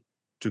opportunity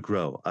to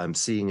grow. I'm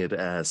seeing it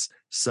as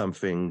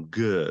something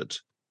good.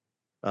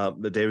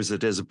 But there's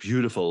a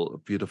beautiful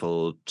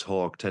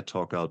TED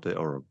talk out there,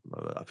 or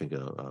I think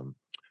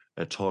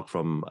a talk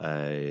from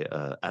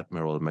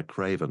Admiral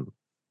McRaven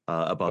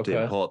about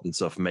the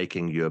importance of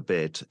making your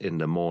bed in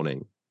the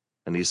morning,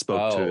 and he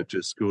spoke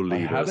to school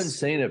leaders. I haven't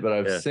seen it, but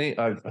I've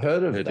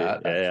heard of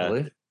that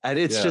actually. And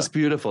it's just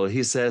beautiful.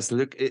 He says,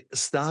 "Look,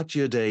 start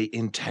your day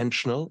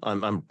intentional."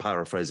 I'm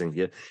paraphrasing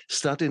here.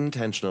 Start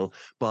intentional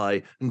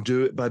by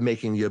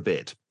making your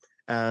bed.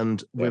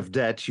 And with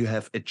that, you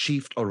have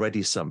achieved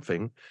already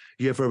something.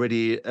 You have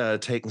already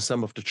taken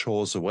some of the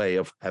chores away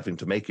of having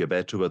to make your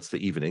bed towards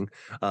the evening.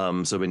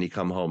 So when you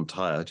come home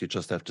tired, you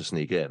just have to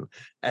sneak in,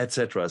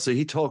 etc. So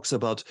he talks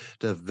about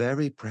the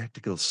very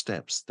practical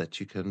steps that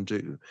you can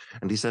do.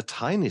 And these are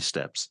tiny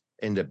steps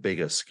in the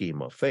bigger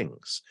scheme of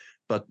things.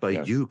 But by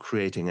you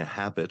creating a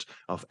habit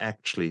of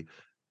actually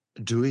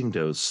doing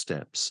those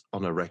steps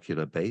on a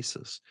regular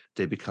basis,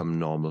 they become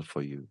normal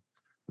for you.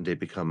 They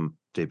become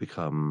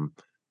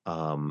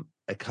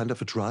a kind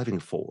of a driving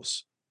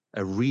force,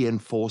 a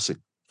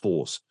reinforcing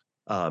force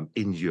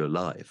in your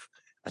life.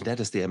 And that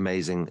is the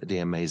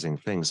amazing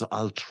thing. So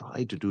I'll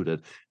try to do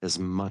that as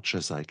much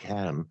as I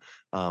can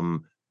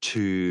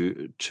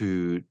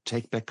to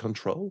take back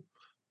control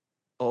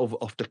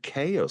of the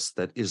chaos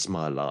that is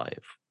my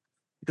life.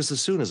 Because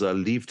as soon as I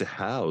leave the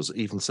house,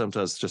 even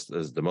sometimes just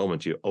as the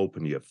moment you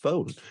open your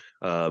phone,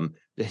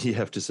 then you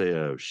have to say,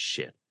 "Oh,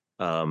 shit.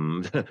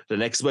 The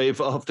next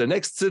wave of the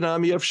next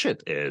tsunami of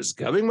shit is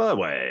coming my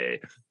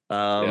way."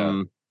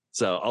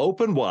 So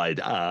open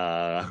wide,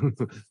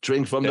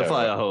 drink from the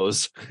fire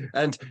hose.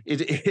 And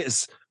it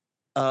is,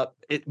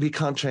 we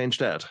can't change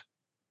that.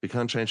 We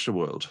can't change the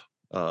world.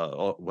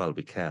 Well,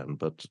 we can,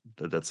 but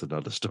that's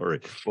another story.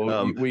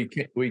 Well, we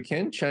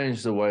can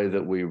change the way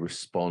that we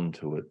respond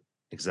to it.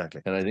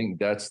 Exactly. And I think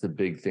that's the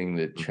big thing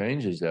that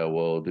changes our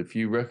world. If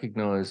you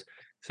recognize,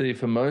 see,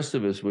 for most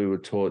of us, we were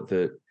taught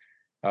that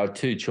our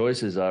two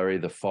choices are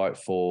either fight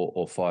for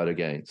or fight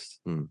against.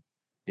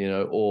 you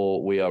know,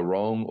 or we are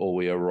wrong or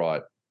we are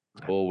right,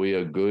 or we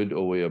are good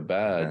or we are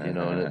bad, you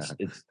know, and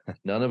it's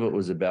none of it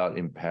was about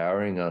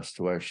empowering us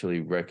to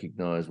actually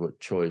recognize what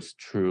choice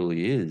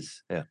truly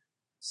is. Yeah.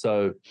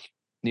 So,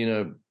 you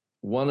know,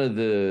 one of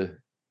the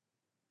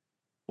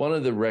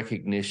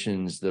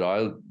recognitions that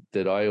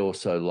I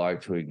also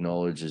like to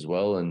acknowledge as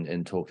well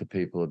and talk to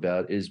people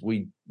about is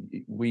we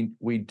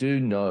do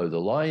know. The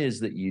lie is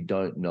that you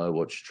don't know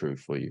what's true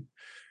for you.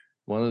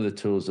 One of the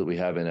tools that we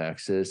have in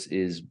Access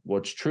is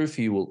what's true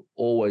for you will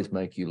always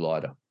make you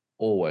lighter.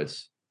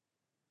 Always.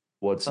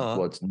 What's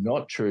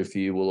not true for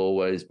you will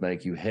always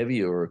make you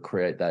heavier or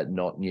create that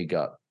knot in your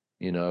gut,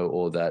 you know,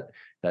 or that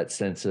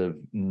sense of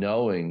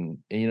knowing,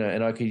 you know.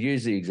 And I could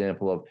use the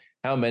example of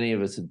how many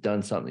of us have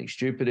done something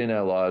stupid in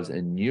our lives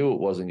and knew it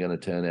wasn't going to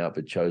turn out,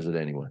 but chose it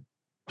anyway.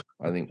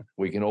 I think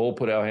we can all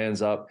put our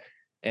hands up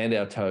and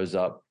our toes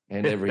up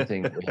and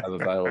everything that we have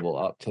available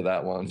up to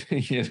that one,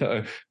 you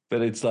know.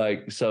 But it's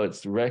like, so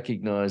it's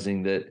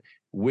recognizing that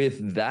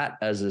with that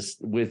as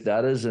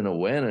an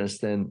awareness,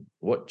 then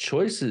what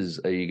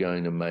choices are you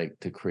going to make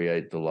to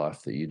create the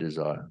life that you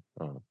desire?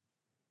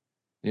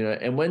 You know,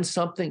 and when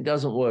something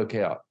doesn't work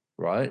out,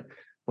 right?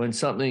 When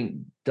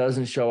something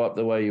doesn't show up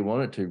the way you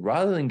want it to,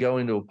 rather than go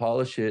into a pile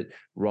of shit,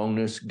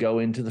 wrongness, go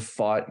into the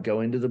fight, go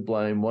into the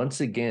blame,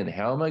 once again,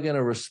 how am I going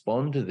to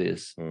respond to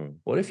this?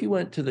 What if you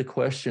went to the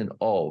question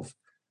of,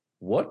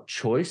 what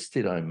choice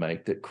did I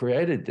make that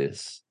created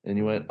this? And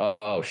you went,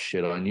 oh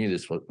shit, I knew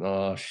this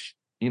was,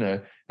 you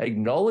know,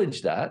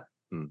 acknowledge that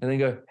and then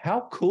go,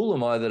 how cool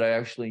am I that I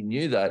actually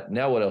knew that?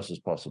 Now what else is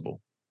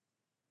possible?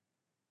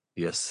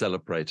 You're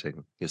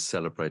celebrating the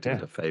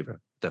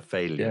failure,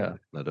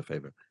 not a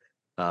favor.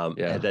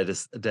 And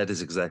that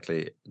is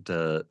exactly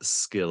the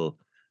skill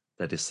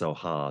that is so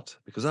hard,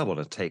 because I want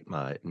to take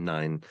my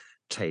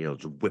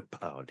 9-tailed whip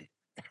out.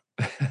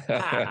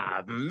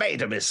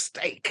 Made a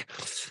mistake.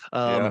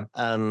 And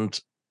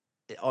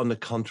on the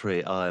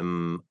contrary,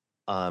 I'm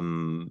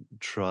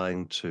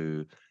trying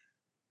to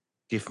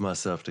give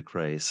myself the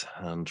grace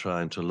and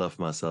trying to love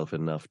myself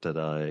enough that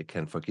I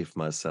can forgive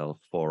myself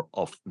for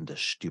often the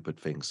stupid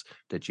things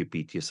that you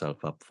beat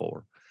yourself up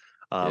for.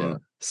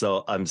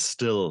 So I'm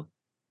still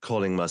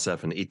calling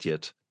myself an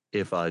idiot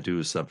if I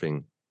do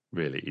something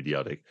really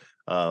idiotic.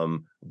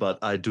 But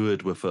I do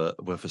it with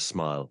a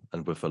smile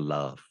and with a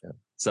laugh.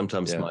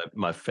 Sometimes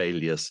my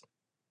failures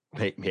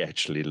make me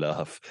actually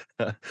laugh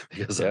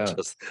because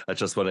I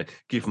just want to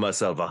give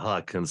myself a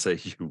hug and say,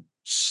 you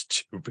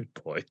stupid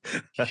boy.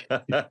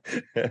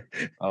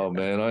 Oh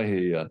man, I hear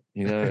you.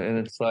 You know, and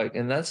it's like,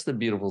 and that's the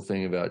beautiful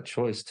thing about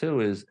choice too,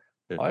 is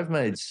I've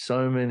made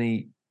so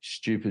many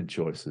stupid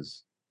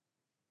choices,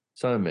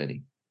 so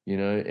many, you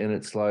know, and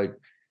it's like,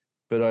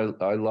 but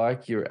I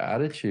like your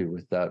attitude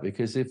with that,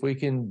 because if we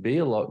can be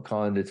a lot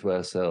kinder to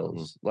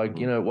ourselves, like,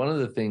 you know, one of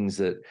the things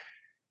that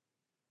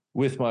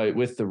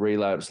with the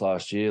relapse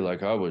last year,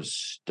 like I was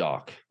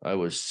stuck. I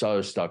was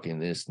so stuck in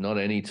this. Not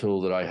any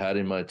tool that I had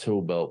in my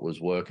tool belt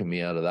was working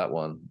me out of that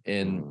one.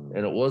 And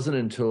it wasn't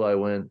until I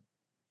went,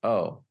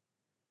 oh,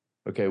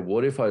 okay,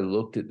 what if I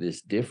looked at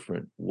this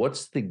different?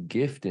 What's the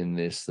gift in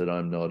this that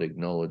I'm not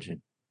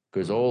acknowledging?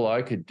 Because all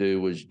I could do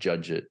was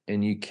judge it.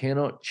 And you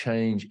cannot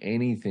change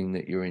anything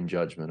that you're in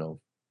judgment of.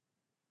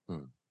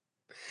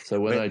 So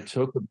when I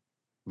took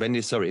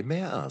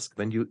may I ask,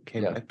 when you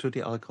came back to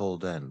the alcohol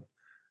then,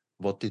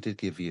 what did it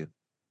give you?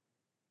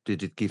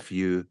 Did it give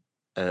you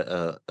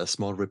a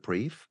small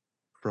reprieve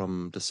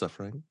from the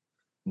suffering?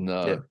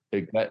 No,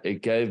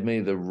 it gave me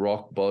the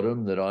rock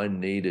bottom that I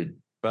needed.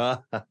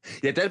 Yeah,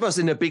 that was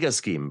in a bigger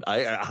scheme.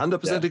 I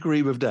 100%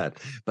 agree with that.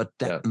 But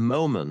that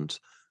moment,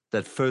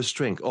 that first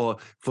drink, or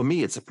for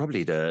me, it's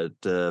probably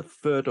the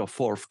third or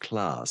fourth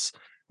class,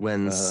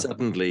 when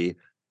suddenly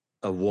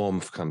a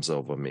warmth comes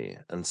over me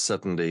and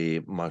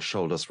suddenly my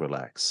shoulders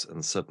relax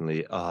and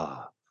suddenly,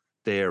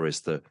 there is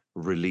the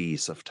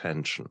release of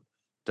tension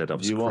that I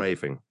was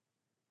craving.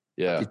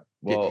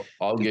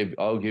 I'll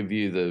give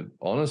you the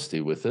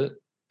honesty with it,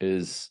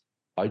 is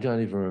I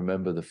don't even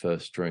remember the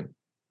first drink.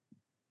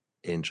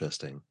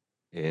 Interesting.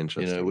 You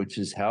know, which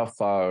is how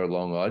far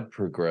along I'd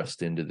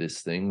progressed into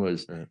this thing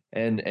was,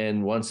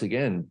 and once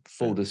again,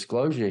 full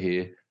disclosure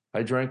here,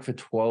 I drank for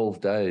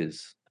 12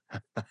 days.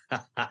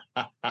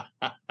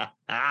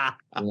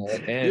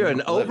 You're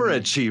an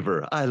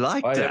overachiever. I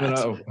like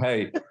that.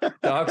 Hey,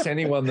 ask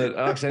anyone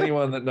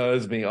that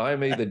knows me.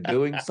 I'm either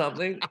doing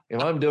something.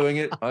 If I'm doing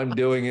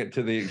it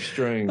to the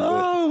extreme.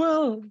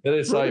 But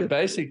it's like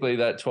basically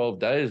that 12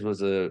 days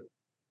was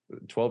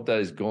 12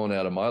 days gone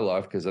out of my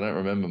life because I don't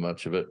remember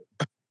much of it.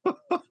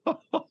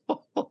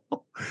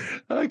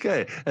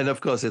 Okay. And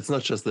of course, it's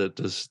not just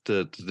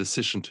the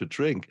decision to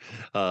drink.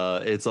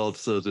 It's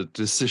also the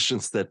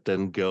decisions that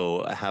then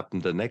happen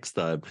the next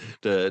time.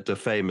 The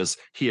famous,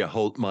 here,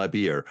 hold my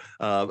beer.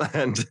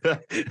 And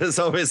there's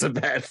always a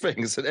bad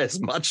thing. So there's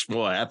much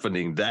more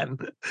happening then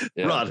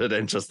rather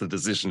than just the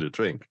decision to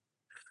drink.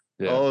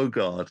 Yeah. Oh,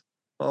 God.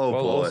 Oh,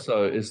 well, boy.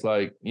 Also, it's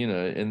like, you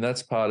know, and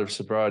that's part of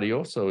sobriety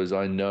also, is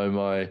I know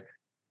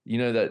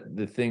that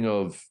the thing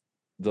of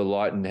the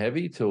light and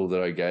heavy tool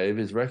that I gave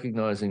is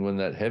recognizing when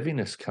that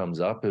heaviness comes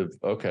up of,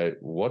 okay,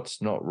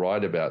 what's not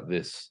right about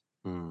this?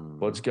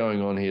 What's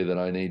going on here that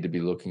I need to be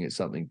looking at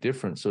something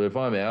different? So if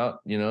I'm out,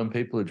 and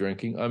people are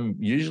drinking, I'm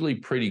usually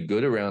pretty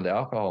good around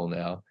alcohol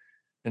now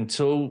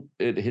until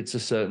it hits a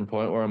certain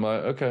point where I'm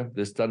like, okay,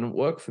 this doesn't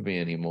work for me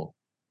anymore.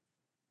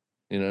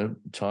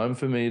 Time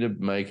for me to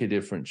make a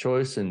different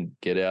choice and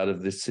get out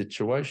of this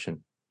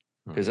situation.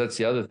 Because that's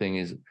the other thing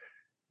is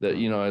that,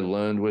 I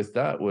learned with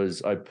that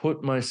was I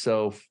put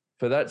myself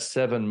for that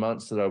 7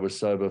 months that I was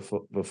sober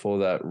before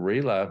that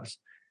relapse.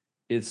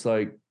 It's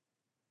like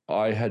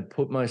I had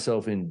put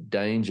myself in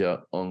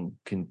danger on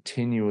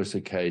continuous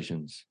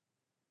occasions.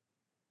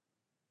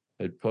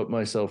 I'd put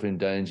myself in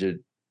danger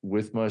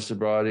with my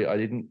sobriety. I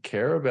didn't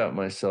care about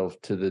myself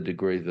to the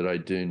degree that I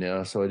do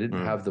now. So I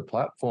didn't have the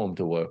platform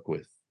to work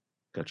with.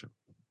 Gotcha.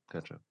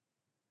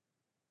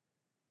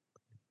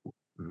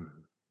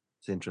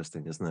 It's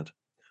interesting, isn't it?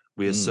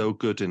 We are so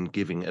good in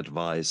giving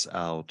advice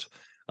out.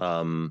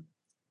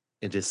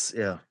 It is,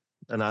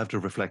 and I have to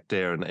reflect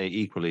there, and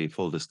equally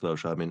full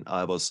disclosure, I mean,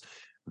 I was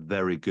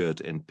very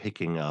good in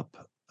picking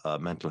up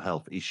mental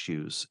health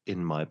issues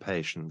in my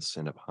patients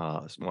in the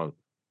past. Well,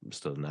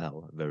 still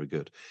now, very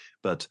good.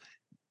 But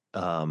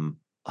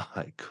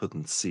I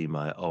couldn't see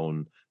my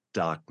own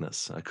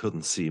darkness. I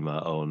couldn't see my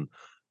own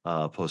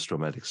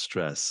post-traumatic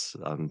stress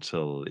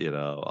until,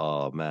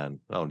 oh man,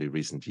 only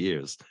recent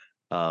years.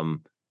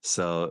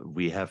 So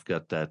we have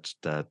got that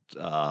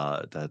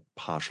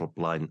partial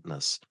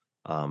blindness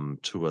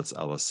towards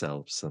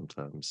ourselves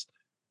sometimes.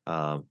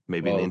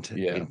 Maybe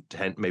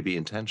maybe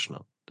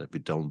intentional, that we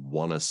don't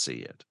want to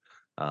see it.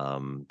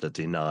 The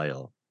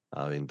denial.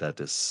 I mean,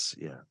 that is,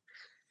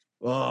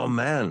 Oh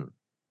man,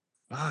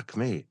 fuck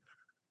me.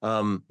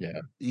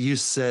 You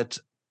said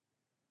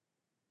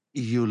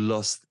you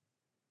lost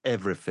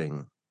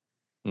everything,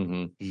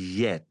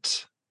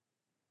 yet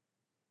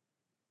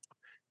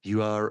you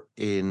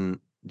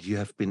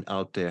have been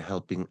out there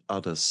helping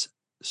others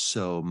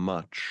so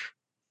much,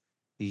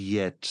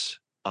 yet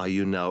are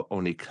you now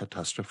only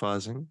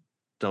catastrophizing?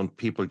 Don't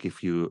people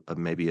give you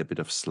maybe a bit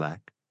of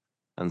slack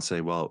and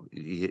say, well,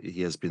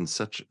 he has been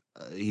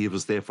he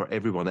was there for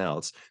everyone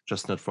else,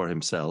 just not for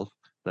himself.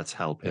 Let's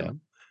help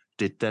him.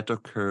 Did that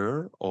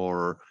occur,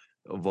 or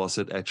was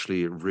it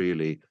actually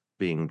really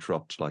being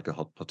dropped like a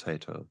hot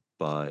potato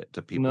by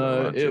the people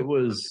around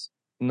you?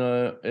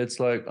 No, it's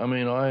like, I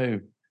mean, I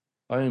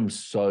am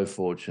so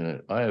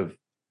fortunate. I have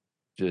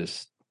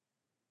just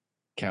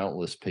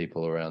countless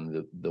people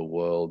around the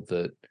world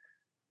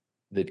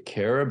that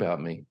care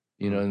about me,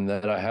 and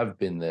that I have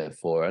been there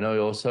for. And I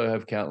also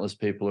have countless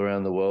people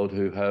around the world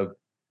who have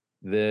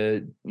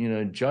their,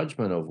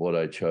 judgment of what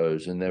I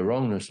chose and their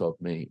wrongness of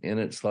me. And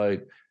it's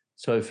like,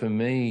 so for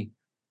me,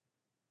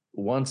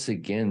 once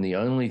again, the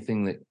only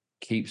thing that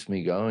keeps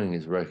me going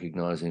is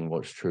recognizing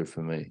what's true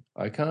for me.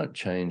 I can't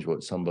change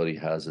what somebody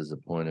has as a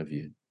point of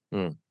view.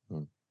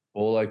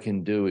 All I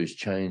can do is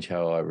change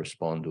how I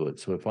respond to it.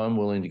 So if I'm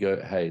willing to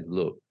go, hey,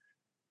 look,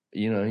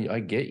 I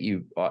get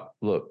you.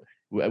 Look,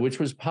 which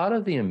was part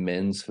of the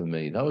amends for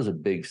me. That was a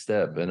big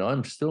step, and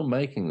I'm still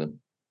making them,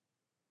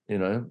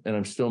 and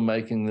I'm still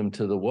making them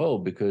to the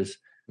world, because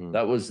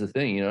that was the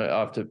thing,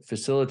 after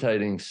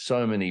facilitating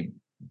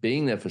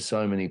being there for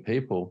so many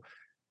people,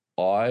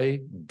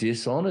 I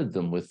dishonored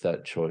them with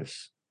that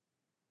choice.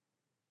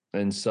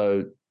 And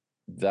so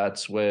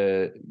that's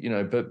where,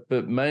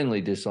 but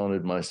mainly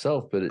dishonored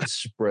myself, but it's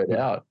spread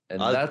out.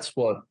 And that's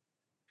what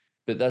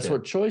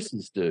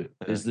choices do,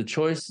 is the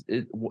choice.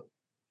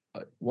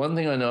 One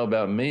thing I know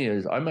about me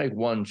is I make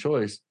one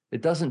choice.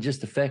 It doesn't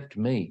just affect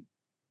me.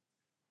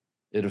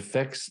 It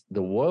affects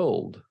the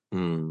world.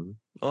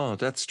 Oh,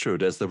 that's true.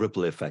 There's the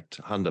ripple effect,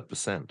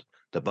 100%,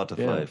 the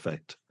butterfly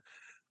effect.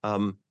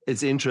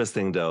 It's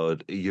interesting, though,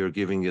 you're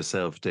giving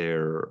yourself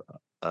there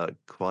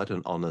quite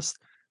an honest,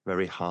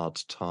 very hard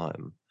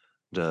time,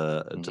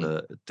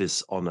 the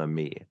dishonor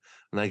me.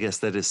 And I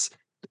guess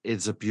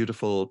it's a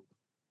beautiful,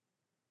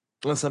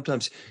 well,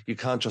 sometimes you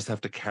can't just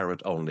have the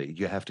carrot only.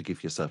 You have to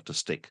give yourself the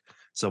stick.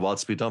 So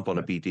whilst we don't want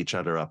to beat each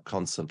other up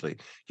constantly,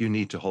 you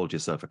need to hold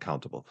yourself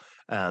accountable.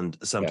 And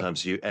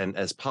sometimes and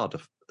as part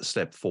of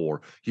step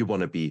 4, you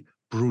want to be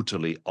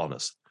brutally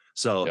honest.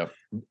 So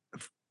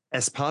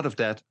as part of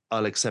that,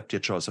 I'll accept your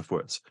choice of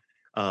words.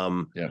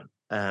 But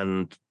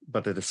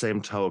at the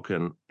same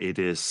token, it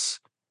is,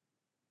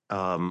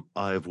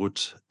 I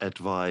would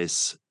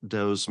advise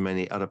those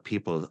many other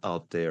people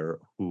out there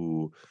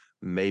who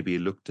maybe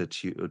looked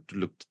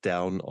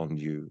down on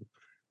you,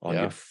 on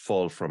your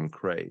fall from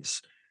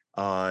grace.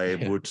 I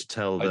would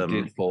tell them,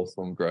 I did fall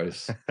from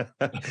grace.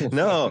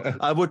 No,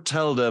 I would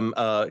tell them,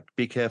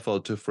 be careful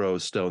to throw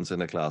stones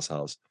in a glass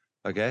house.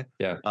 Okay.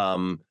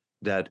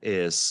 That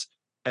is,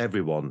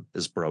 everyone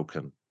is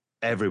broken.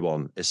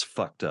 Everyone is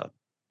fucked up.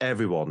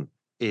 Everyone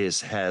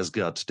has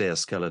got their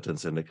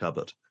skeletons in the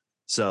cupboard.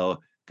 So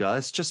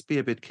guys, just be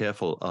a bit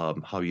careful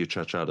how you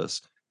judge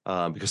others,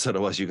 because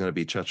otherwise you're going to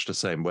be judged the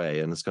same way,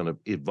 and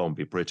it won't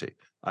be pretty.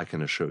 I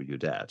can assure you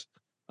that.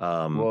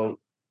 Well,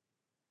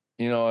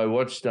 I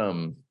watched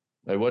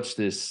I watched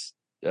this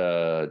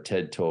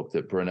TED talk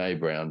that Brene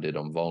Brown did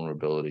on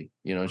vulnerability,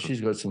 and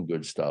she's got some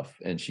good stuff,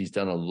 and she's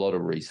done a lot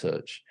of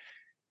research.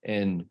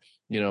 And,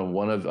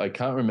 I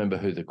can't remember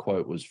who the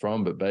quote was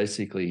from, but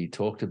basically he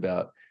talked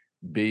about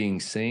being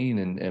seen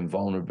and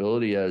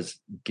vulnerability as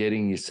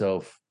getting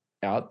yourself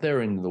out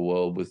there in the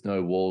world with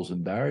no walls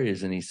and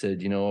barriers. And he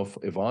said,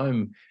 if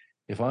I'm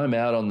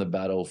out on the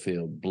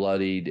battlefield,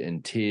 bloodied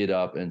and teared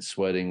up and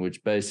sweating,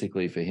 which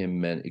basically for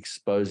him meant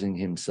exposing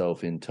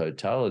himself in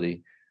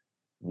totality,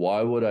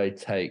 why would I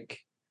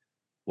take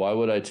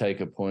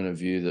a point of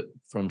view that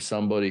from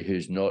somebody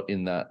who's not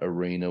in that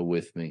arena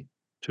with me?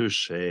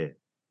 Touche.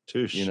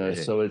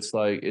 So it's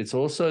like, it's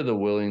also the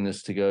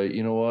willingness to go,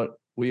 you know what,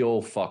 we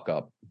all fuck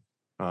up.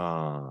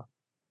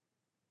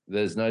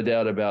 There's no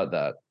doubt about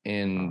that.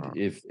 And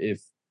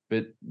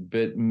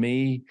but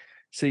me,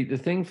 see, the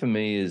thing for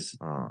me is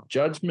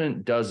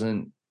judgment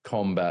doesn't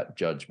combat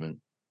judgment.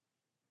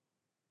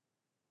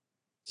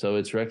 So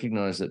it's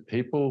recognized that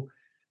people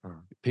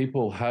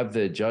have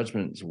their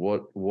judgments.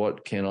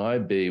 What can I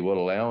be? What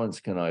allowance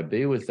can I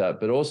be with that?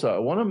 But also I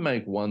want to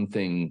make one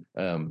thing,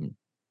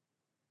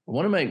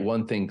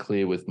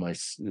 clear with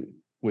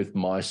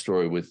my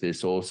story with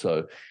this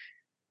also.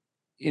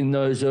 In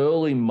those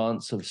early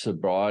months of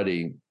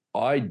sobriety,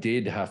 I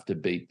did have to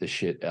beat the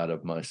shit out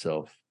of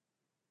myself.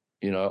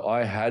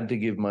 I had to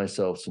give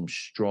myself some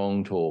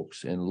strong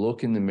talks and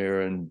look in the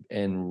mirror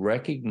and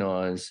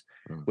recognize,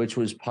 which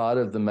was part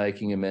of the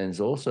making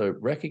amends also,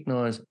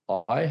 recognize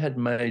I had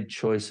made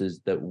choices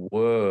that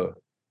were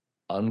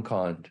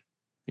unkind,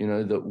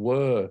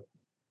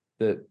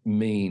 that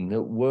mean,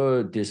 that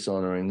were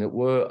dishonoring, that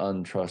were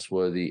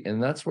untrustworthy.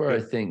 And that's where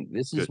I think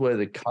this is where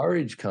the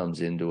courage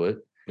comes into it.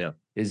 Yeah.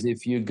 Is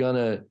if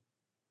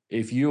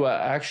you are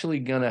actually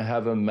gonna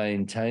have a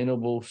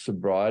maintainable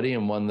sobriety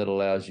and one that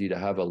allows you to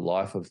have a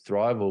life of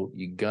thrival,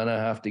 you're gonna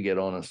have to get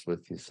honest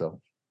with yourself.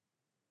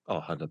 Oh,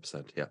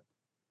 100%. Yeah.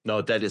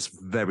 No, that is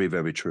very,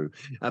 very true.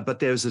 But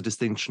there's a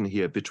distinction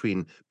here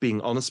between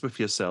being honest with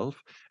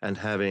yourself and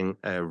having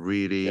a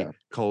really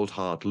cold,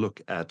 hard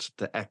look at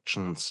the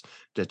actions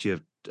that you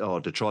have, or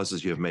the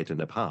choices you have made in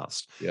the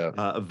past,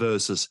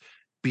 versus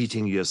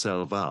beating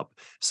yourself up.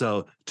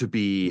 So to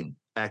be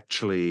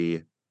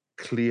actually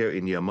clear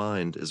in your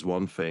mind is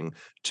one thing.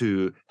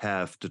 To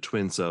have the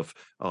twins of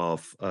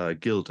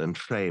guilt and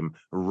shame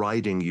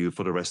riding you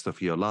for the rest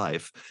of your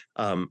life,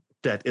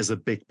 that is a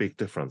big, big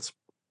difference.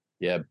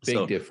 Yeah,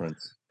 big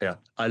difference. Yeah,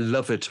 I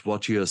love it,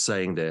 what you're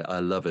saying there. I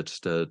love it,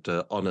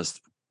 the honest,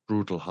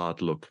 brutal,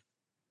 hard look.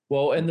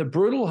 Well, and the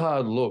brutal,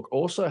 hard look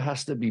also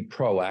has to be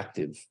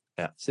proactive.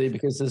 Yeah. See,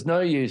 because there's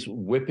no use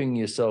whipping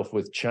yourself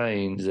with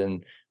chains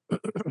and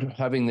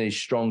having these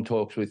strong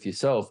talks with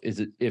yourself.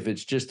 If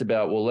it's just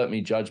about, well, let me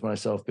judge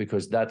myself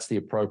because that's the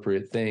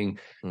appropriate thing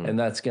and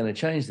that's going to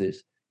change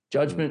this.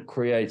 Judgment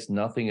creates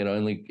nothing.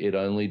 It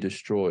only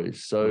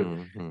destroys.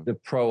 So the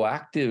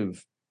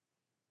proactive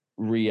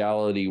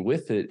reality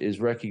with it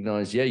is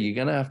recognize, you're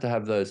going to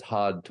have those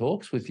hard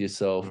talks with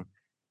yourself,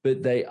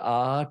 but they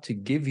are to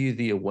give you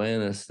the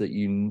awareness that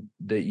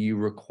you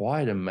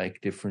require to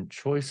make different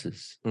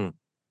choices.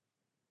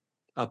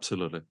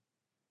 Absolutely.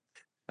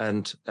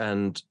 And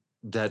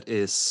that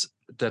is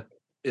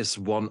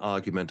one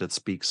argument that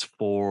speaks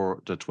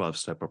for the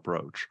 12-step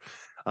approach.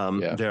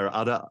 There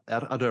are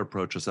other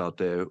approaches out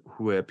there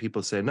where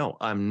people say, no,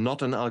 I'm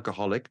not an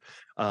alcoholic,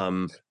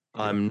 I'm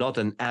not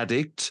an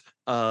addict,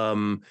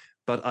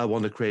 but I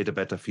want to create a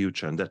better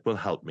future, and that will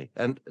help me.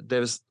 And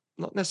there's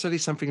not necessarily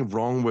something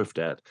wrong with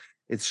that.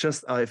 It's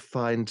just, I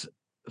find,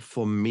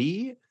 for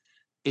me,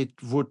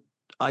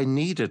 I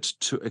needed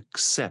to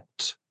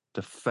accept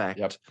the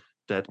fact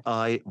that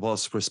I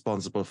was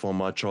responsible for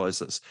my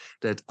choices,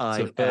 that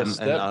I am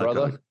an alcoholic.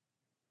 Brother.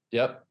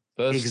 Yep.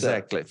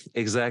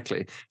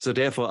 Exactly. So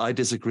therefore, I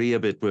disagree a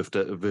bit with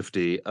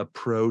the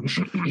approach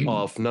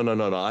of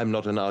no, I'm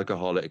not an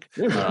alcoholic,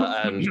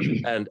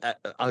 and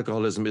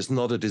alcoholism is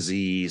not a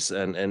disease,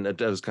 and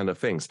those kind of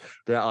things.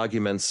 There are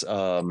arguments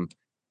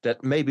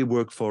that maybe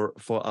work for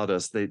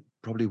others. They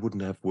probably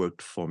wouldn't have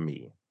worked for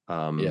me.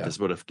 This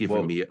would have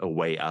given me a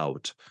way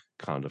out,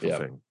 kind of a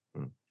thing.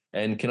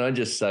 And can I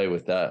just say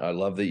with that, I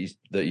love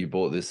that you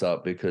brought this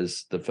up,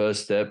 because the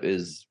first step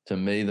is, to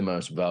me, the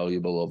most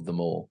valuable of them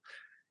all.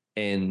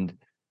 And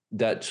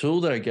that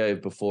tool that I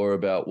gave before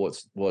about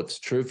what's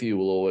true for you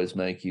will always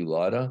make you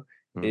lighter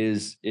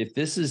is, if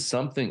this is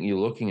something you're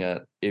looking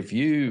at, if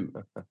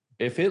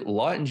it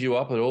lightens you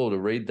up at all to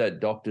read that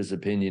doctor's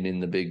opinion in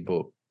the big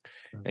book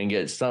and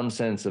get some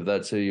sense of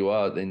that's who you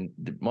are, then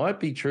it might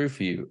be true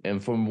for you.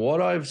 And from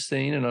what I've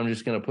seen, and I'm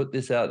just going to put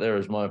this out there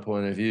as my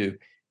point of view,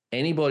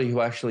 anybody who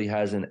actually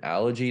has an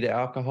allergy to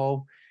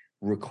alcohol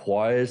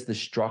requires the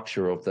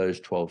structure of those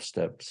 12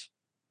 steps.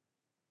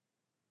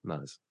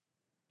 Nice.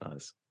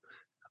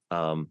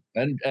 And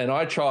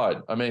I tried.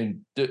 I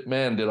mean,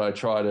 man, did I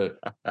try to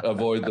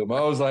avoid them?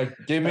 I was like,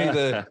 give me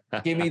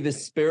the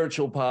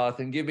spiritual path,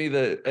 and give me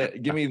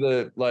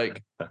the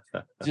like,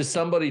 just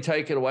somebody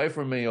take it away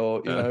from me,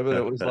 or But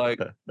it was like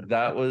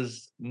that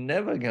was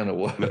never going to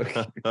work.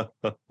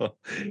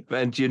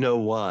 And you know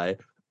why?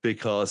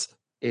 Because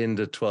in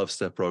the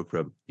 12-step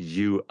program,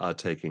 you are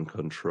taking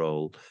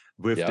control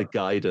with the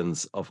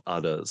guidance of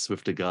others,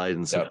 with the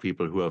guidance of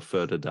people who are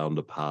further down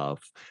the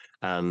path.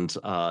 And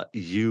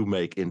you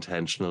make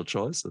intentional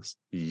choices.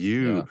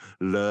 You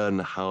learn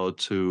how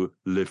to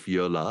live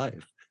your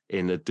life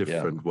in a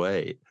different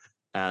way.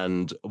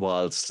 And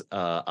whilst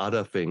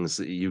other things,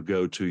 you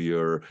go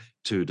to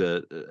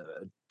the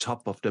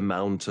top of the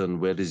mountain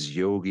where this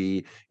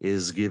yogi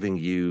is giving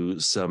you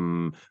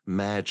some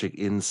magic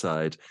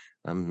insight.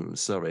 I'm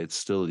sorry, it's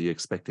still you're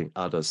expecting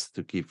others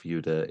to give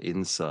you the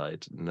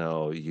insight.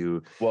 No,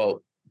 you.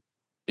 Well,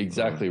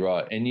 exactly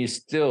right. And you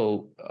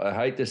still, I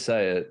hate to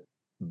say it,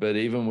 but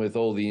even with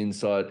all the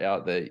insight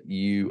out there,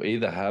 you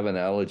either have an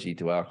allergy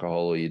to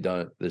alcohol or you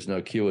don't. There's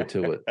no cure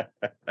to it.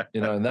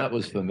 And that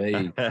was for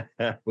me,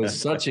 was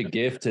such a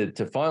gift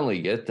to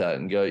finally get that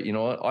and go, you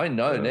know what? I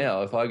know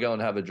now if I go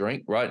and have a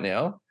drink right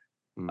now,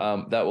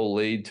 that will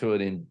lead to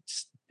an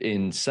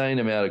insane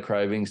amount of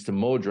cravings, to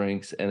more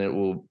drinks,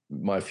 and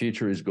my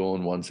future is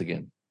gone once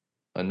again.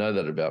 I know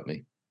that about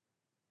me.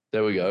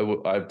 There we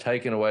go. I've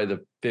taken away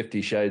the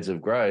 50 shades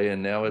of gray,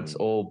 and now it's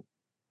all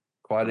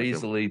quite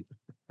easily,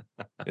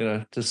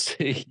 to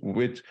see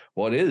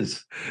what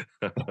is.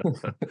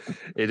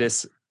 It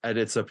is, and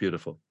it's so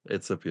beautiful.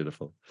 It's so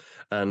beautiful,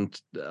 and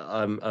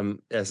I'm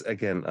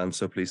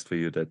so pleased for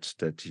you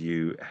that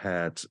you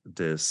had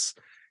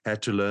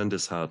to learn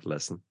this hard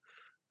lesson,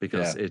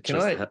 because it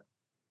just.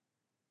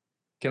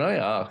 Can I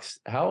ask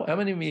how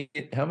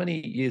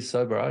many years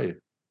sober are you?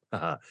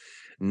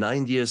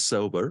 9 years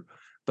sober.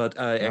 But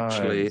I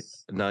actually,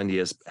 Nice. 9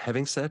 years.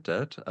 Having said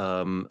that,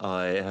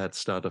 I had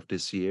start of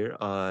this year,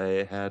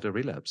 I had a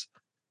relapse.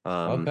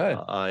 Okay.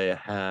 I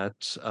had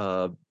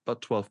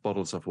about 12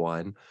 bottles of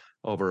wine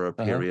over a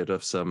period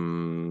of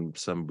some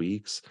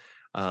weeks.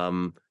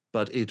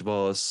 But it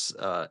was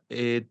a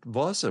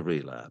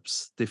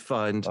relapse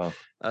defined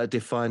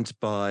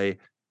by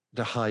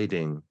the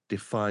hiding,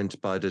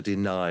 defined by the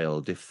denial,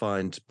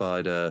 defined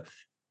by the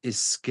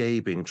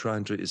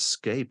trying to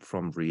escape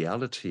from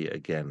reality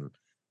again.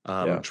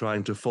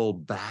 Trying to fall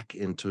back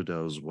into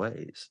those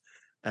ways.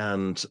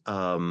 And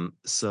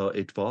so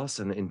it was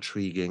an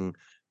intriguing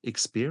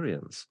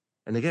experience.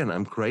 And again,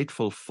 I'm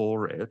grateful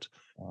for it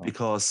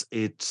because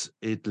it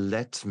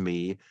led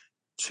me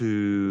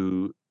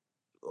to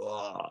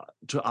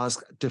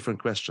ask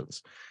different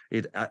questions.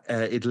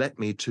 It led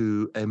me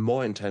to a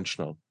more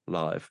intentional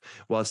life.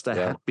 Whilst I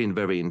had been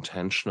very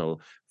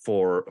intentional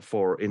for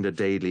in the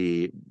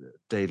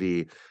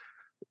daily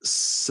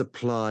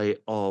supply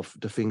of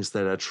the things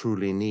that I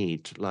truly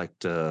need, like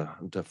the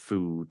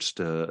food,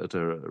 the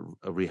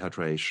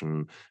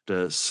rehydration,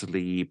 the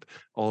sleep,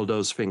 all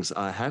those things.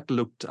 I had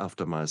looked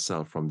after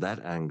myself from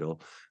that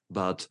angle,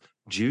 but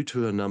due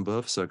to a number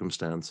of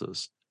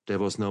circumstances, there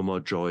was no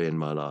more joy in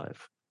my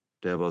life.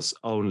 There was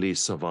only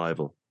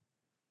survival.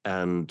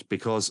 And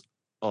because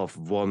of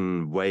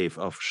one wave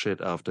of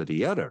shit after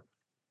the other,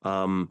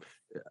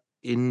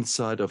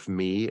 inside of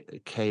me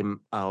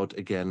came out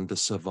again the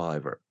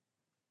survivor.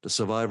 The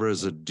survivor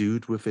is a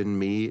dude within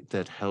me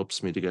that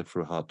helps me to get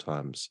through hard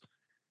times,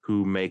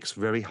 who makes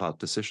very hard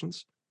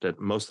decisions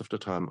that most of the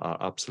time are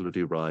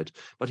absolutely right,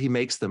 but he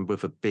makes them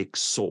with a big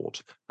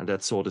sword, and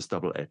that sword is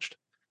double-edged.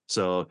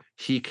 So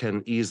he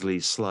can easily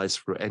slice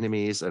through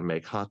enemies and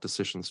make hard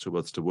decisions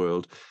towards the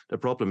world. The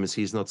problem is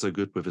he's not so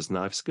good with his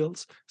knife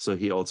skills, so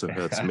he also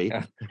hurts me.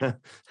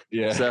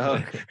 Yeah.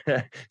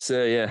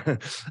 So yeah.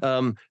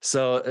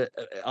 So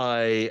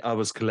I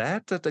was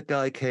glad that the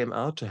guy came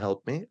out to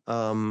help me.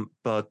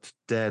 But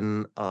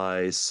then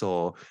I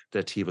saw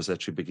that he was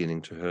actually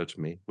beginning to hurt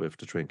me with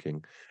the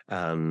drinking,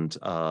 and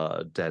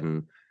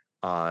then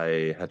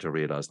I had to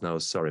realize, no,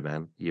 sorry,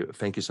 man.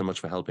 Thank you so much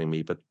for helping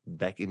me, but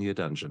back in your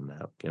dungeon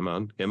now. Come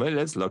on,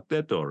 let's lock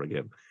that door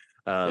again.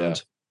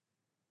 And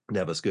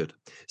that was good.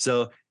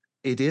 So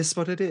it is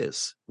what it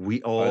is.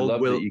 We all I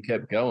love that you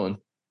kept going.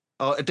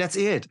 Oh, that's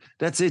it.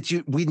 That's it.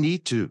 We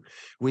need to.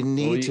 We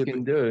need all you to.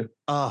 Can do.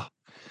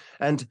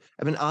 And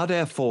I mean, are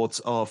there thoughts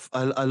of?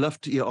 I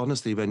loved your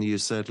honesty when you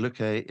said, "Look,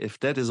 hey, if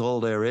that is all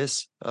there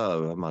is, I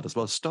might as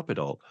well stop it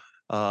all."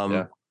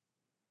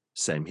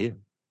 Same here.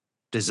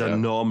 These are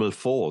normal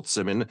thoughts.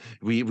 I mean,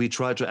 we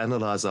try to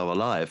analyze our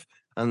life,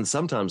 and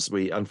sometimes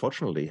we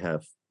unfortunately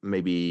have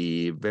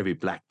maybe very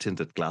black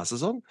tinted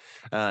glasses on,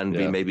 and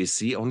we maybe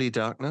see only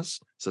darkness.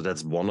 So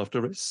that's one of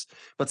the risks.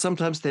 But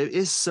sometimes there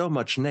is so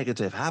much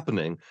negative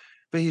happening,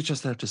 but you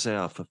just have to say,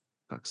 "Oh, for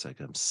fuck's sake,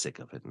 I'm sick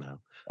of it now."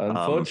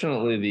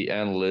 Unfortunately, the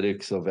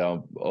analytics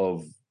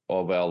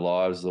of our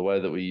lives, the way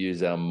that we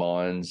use our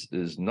minds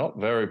is not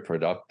very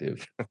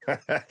productive.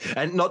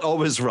 And not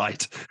always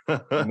right.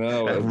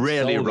 No,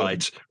 Rarely seldom.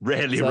 right.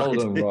 Rarely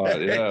Seldom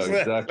right. Yeah,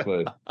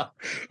 exactly.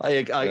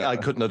 I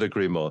could not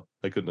agree more.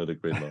 I could not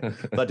agree more.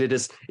 But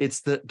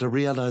it's the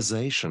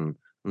realization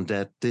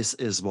that this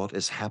is what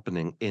is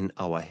happening in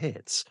our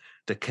heads,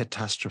 the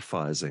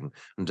catastrophizing,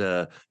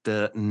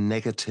 the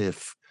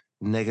negative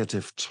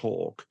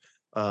talk,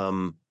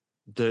 the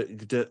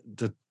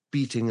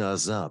beating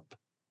us up.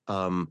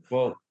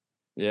 Well,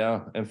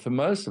 yeah. And for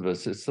most of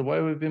us, it's the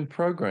way we've been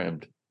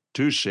programmed.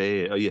 Touche.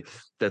 Oh, yeah,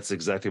 that's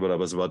exactly what I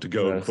was about to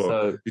go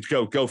for.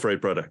 So Go for it,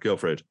 brother. Go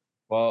for it.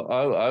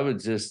 well, I would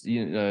just,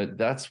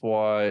 that's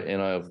why,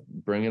 and I'll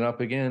bring it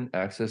up again,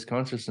 access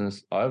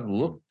consciousness. I've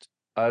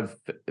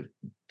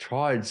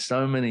tried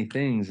so many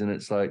things, and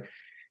it's like,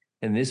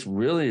 and this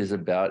really is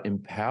about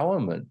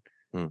empowerment,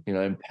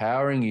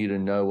 empowering you to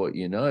know what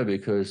you know,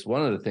 because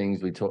one of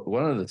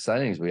the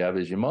sayings we have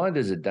is your mind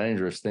is a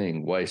dangerous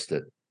thing, waste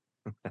it.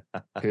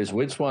 Because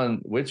which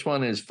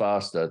one is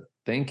faster,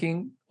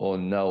 thinking or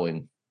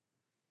knowing?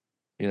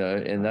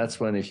 And that's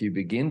when, if you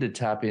begin to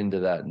tap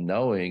into that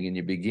knowing and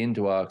you begin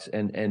to ask,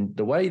 and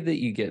the way that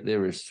you get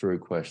there is through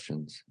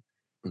questions.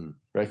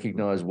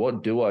 Recognize,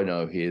 what do I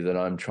know here that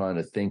I'm trying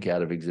to think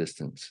out of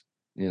existence,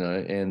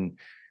 and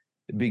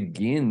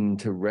begin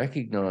to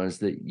recognize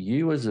that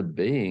you as a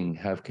being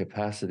have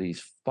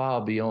capacities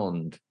far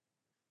beyond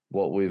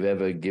what we've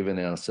ever given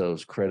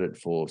ourselves credit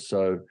for.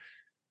 So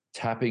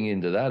tapping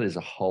into that is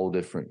a whole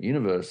different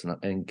universe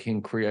and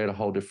can create a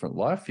whole different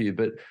life for you.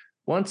 But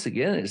once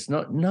again,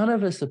 none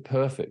of us are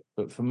perfect,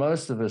 but for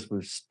most of us,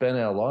 we've spent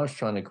our lives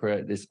trying to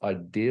create this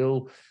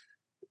ideal,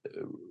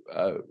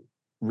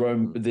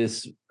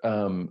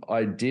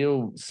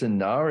 ideal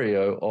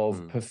scenario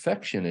of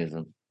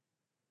perfectionism,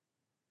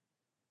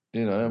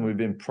 and we've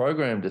been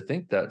programmed to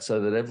think that, so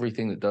that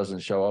everything that doesn't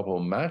show up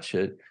or match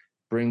it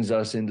brings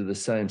us into the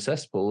same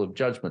cesspool of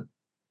judgment.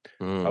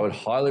 I would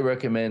highly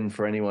recommend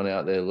for anyone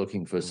out there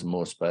looking for some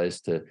more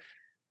space to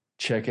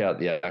check out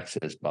the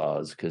access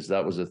bars, because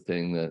that was a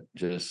thing that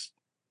just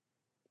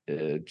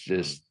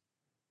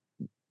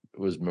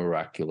was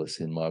miraculous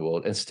in my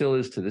world, and still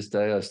is to this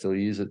day. I still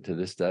use it to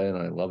this day, and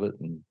I love it,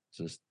 and it's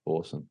just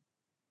awesome.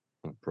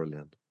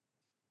 Brilliant.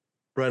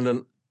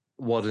 Brendon,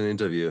 what an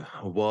interview.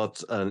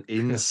 What an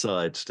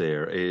insight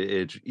there.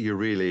 You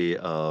really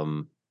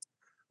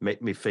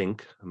make me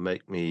think,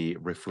 make me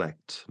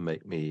reflect,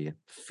 make me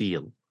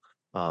feel.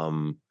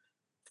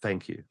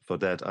 Thank you for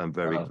that. I'm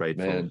very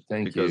grateful. Man,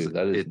 thank you.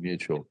 That is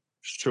mutual.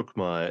 Shook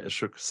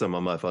some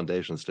of my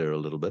foundations there a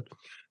little bit.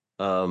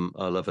 I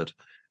love it.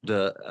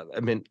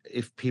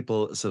 If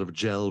people sort of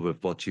gel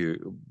with what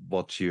you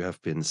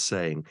have been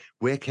saying,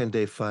 where can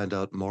they find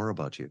out more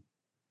about you?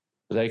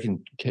 They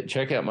can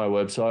check out my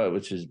website,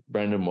 which is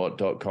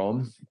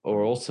brendonwatt.com,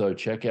 or also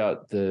check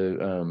out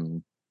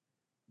the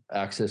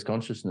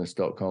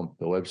accessconsciousness.com,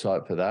 the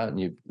website for that.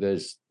 And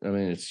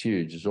it's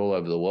huge. It's all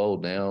over the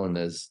world now, and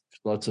there's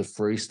lots of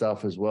free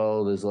stuff as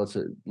well. There's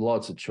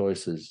lots of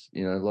choices,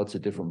 lots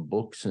of different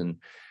books and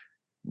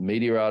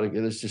media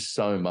articles. There's just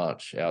so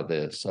much out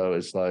there. So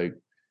it's like,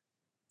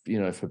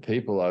 for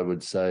people, I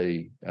would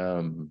say,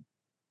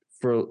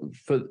 for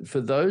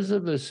those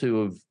of us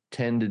who have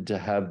tended to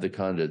have the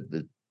kind of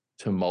the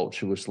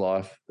tumultuous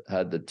life,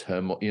 had the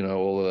turmoil,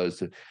 all of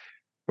those.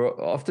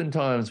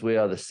 Oftentimes we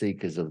are the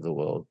seekers of the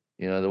world,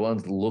 the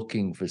ones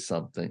looking for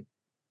something.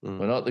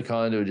 We're not the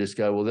kind who just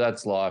go, well,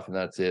 that's life and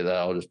that's it.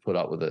 I'll just put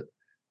up with it.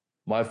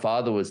 My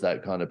father was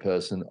that kind of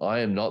person. I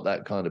am not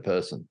that kind of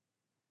person.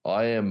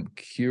 I am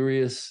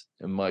curious,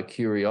 and my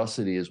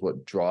curiosity is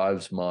what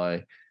drives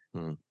my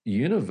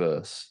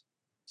universe.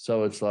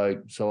 So it's like,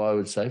 I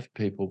would say for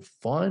people,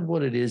 find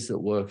what it is that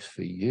works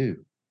for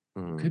you.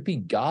 Could be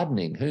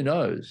gardening, who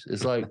knows?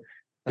 It's like,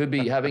 could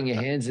be having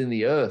your hands in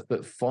the earth,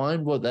 but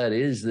find what that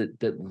is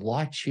that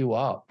lights you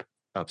up.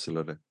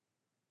 Absolutely.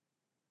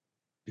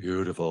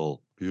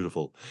 Beautiful.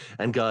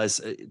 And guys,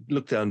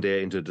 look down there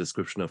into the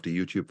description of the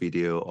YouTube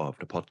video or of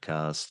the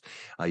podcast.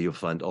 You'll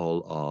find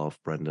all of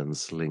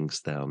Brendon's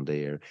links down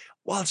there.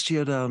 Whilst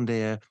you're down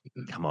there,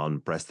 come on,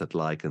 press that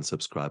like and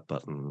subscribe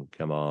button.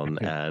 Come on,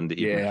 and do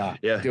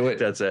it.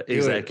 That's it.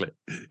 Exactly.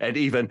 And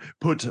even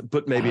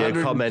put maybe a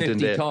comment in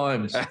there.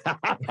 Times.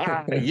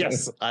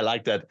 Yes, I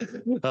like that.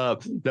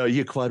 No,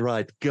 you're quite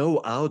right.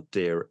 Go out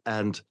there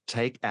and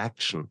take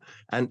action,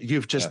 and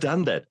you've just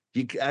done that.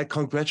 I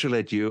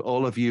congratulate you,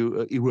 all of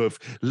you who have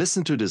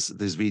listened to this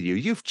video.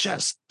 You've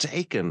just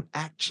taken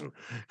action.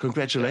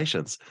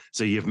 Congratulations.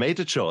 So you've made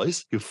a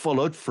choice. You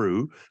followed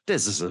through.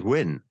 This is a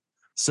win.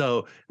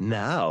 So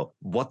now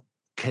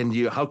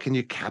how can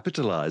you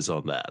capitalize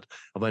on that?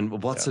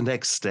 What's the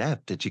next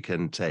step that you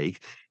can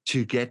take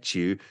to get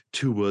you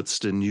towards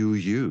the new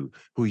you,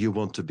 who you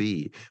want to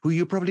be, who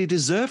you probably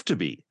deserve to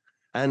be?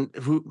 and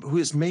who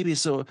is maybe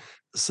so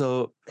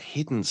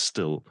hidden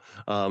still.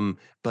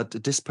 But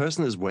this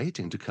person is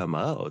waiting to come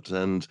out.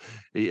 And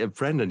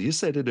Brendon, you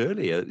said it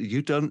earlier,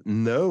 you don't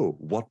know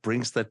what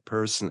brings that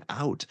person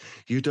out.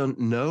 You don't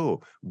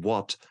know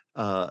what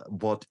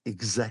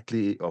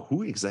exactly or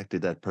who exactly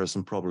that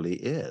person probably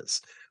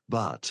is.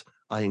 But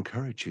I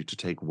encourage you to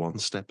take one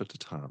step at a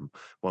time,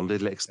 one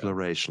little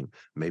exploration,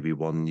 maybe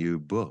one new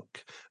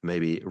book,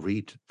 maybe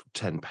read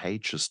 10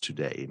 pages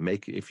today.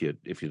 If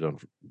you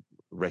don't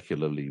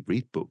regularly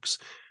read books,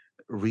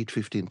 read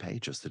 15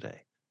 pages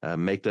today.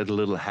 Make that a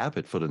little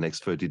habit for the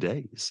next 30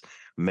 days.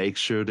 Make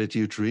sure that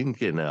you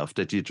drink enough,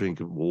 that you drink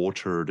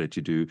water, that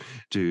you do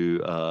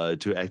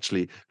to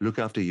actually look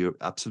after your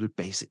absolute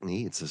basic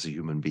needs as a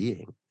human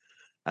being.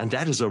 And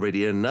that is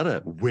already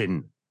another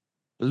win.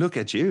 Look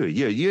at you.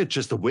 You're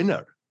just a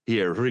winner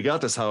here,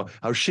 regardless how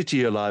shitty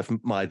your life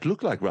might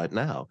look like right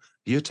now.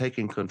 You're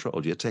taking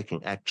control. You're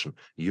taking action.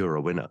 You're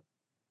a winner.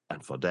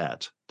 And for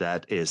that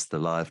is the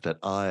life that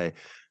I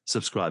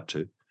subscribe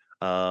to.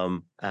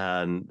 And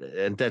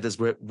that is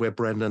where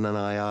Brendon and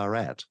I are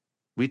at.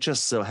 We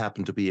just so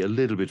happen to be a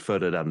little bit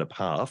further down the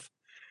path.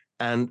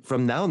 And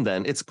from now and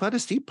then, it's quite a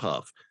steep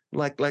path,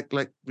 like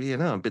a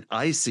bit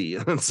icy.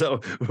 And so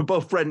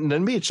both Brendon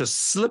and me just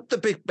slipped a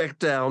bit back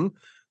down.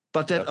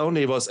 But that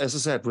only was, as I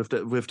said, with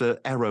the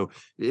arrow,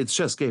 it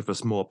just gave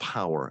us more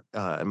power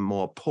and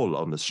more pull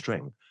on the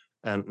string.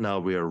 And now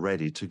we are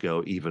ready to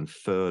go even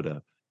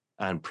further,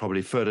 and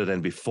probably further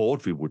than we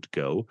thought we would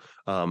go,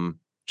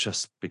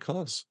 just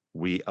because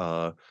we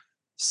are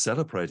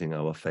celebrating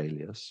our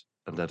failures.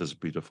 And that is a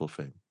beautiful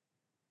thing.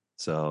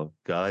 So,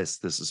 guys,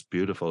 this is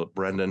beautiful.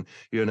 Brendon,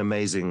 you're an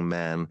amazing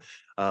man.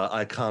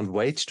 I can't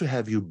wait to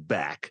have you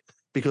back,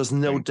 because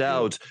no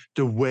doubt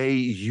the way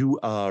you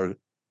are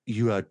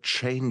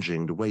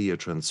changing, the way you're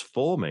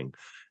transforming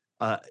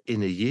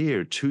in a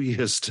year, 2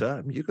 years'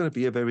 time, you're going to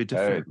be a very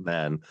different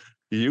man.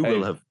 You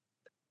will have.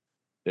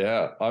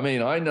 Yeah. I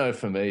mean, I know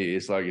for me,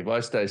 it's like if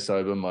I stay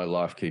sober, my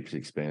life keeps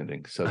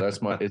expanding. So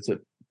that's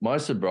my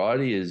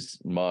sobriety is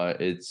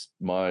it's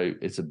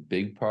a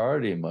big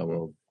priority in my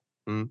world.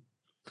 Mm.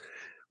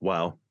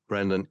 Wow.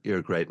 Brendon, you're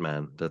a great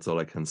man. That's all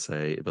I can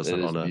say. It was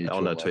an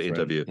honor to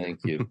interview.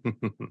 Thank you.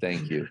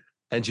 Thank you.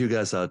 And you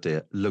guys out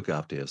there, look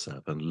after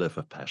yourself and live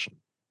with passion.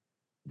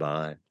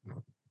 Bye.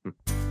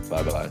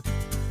 Bye-bye.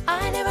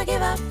 I never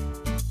give up.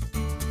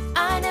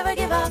 I never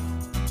give up.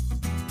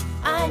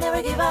 I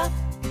never give up.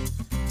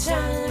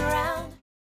 Turn around.